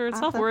work speaks for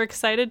itself. Awesome. We're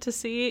excited to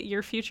see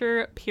your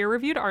future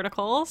peer-reviewed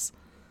articles.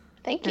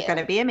 Thank you. They're going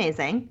to be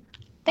amazing.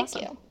 Thank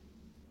you.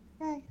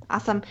 Yay.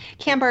 Awesome.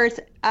 Campers,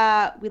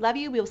 we love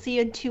you. We'll see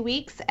you in 2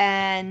 weeks.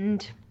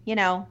 And,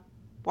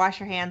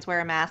 wash your hands, wear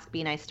a mask,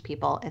 be nice to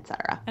people,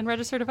 etc. And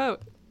register to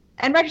vote.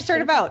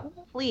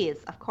 Please.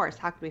 Of course.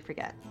 How could we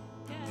forget?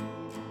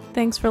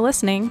 Thanks for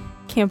listening.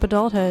 Camp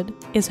Adulthood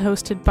is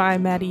hosted by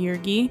Maddie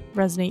Yergi,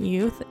 Resident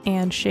Youth,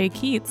 and Shay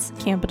Keats,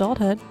 Camp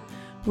Adulthood.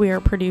 We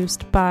are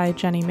produced by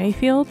Jenny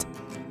Mayfield,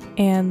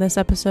 and this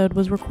episode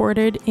was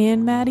recorded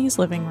in Maddie's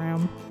living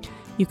room.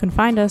 You can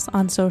find us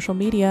on social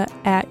media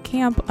at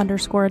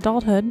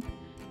camp_adulthood.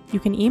 You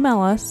can email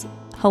us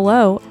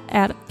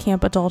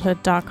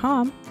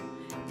hello@campadulthood.com,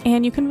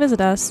 and you can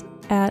visit us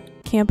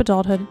at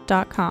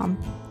campadulthood.com.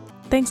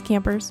 Thanks,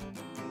 campers.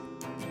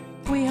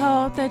 We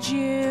hope that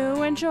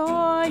you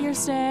enjoy your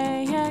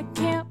stay at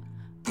Camp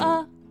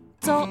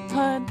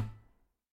Adulthood.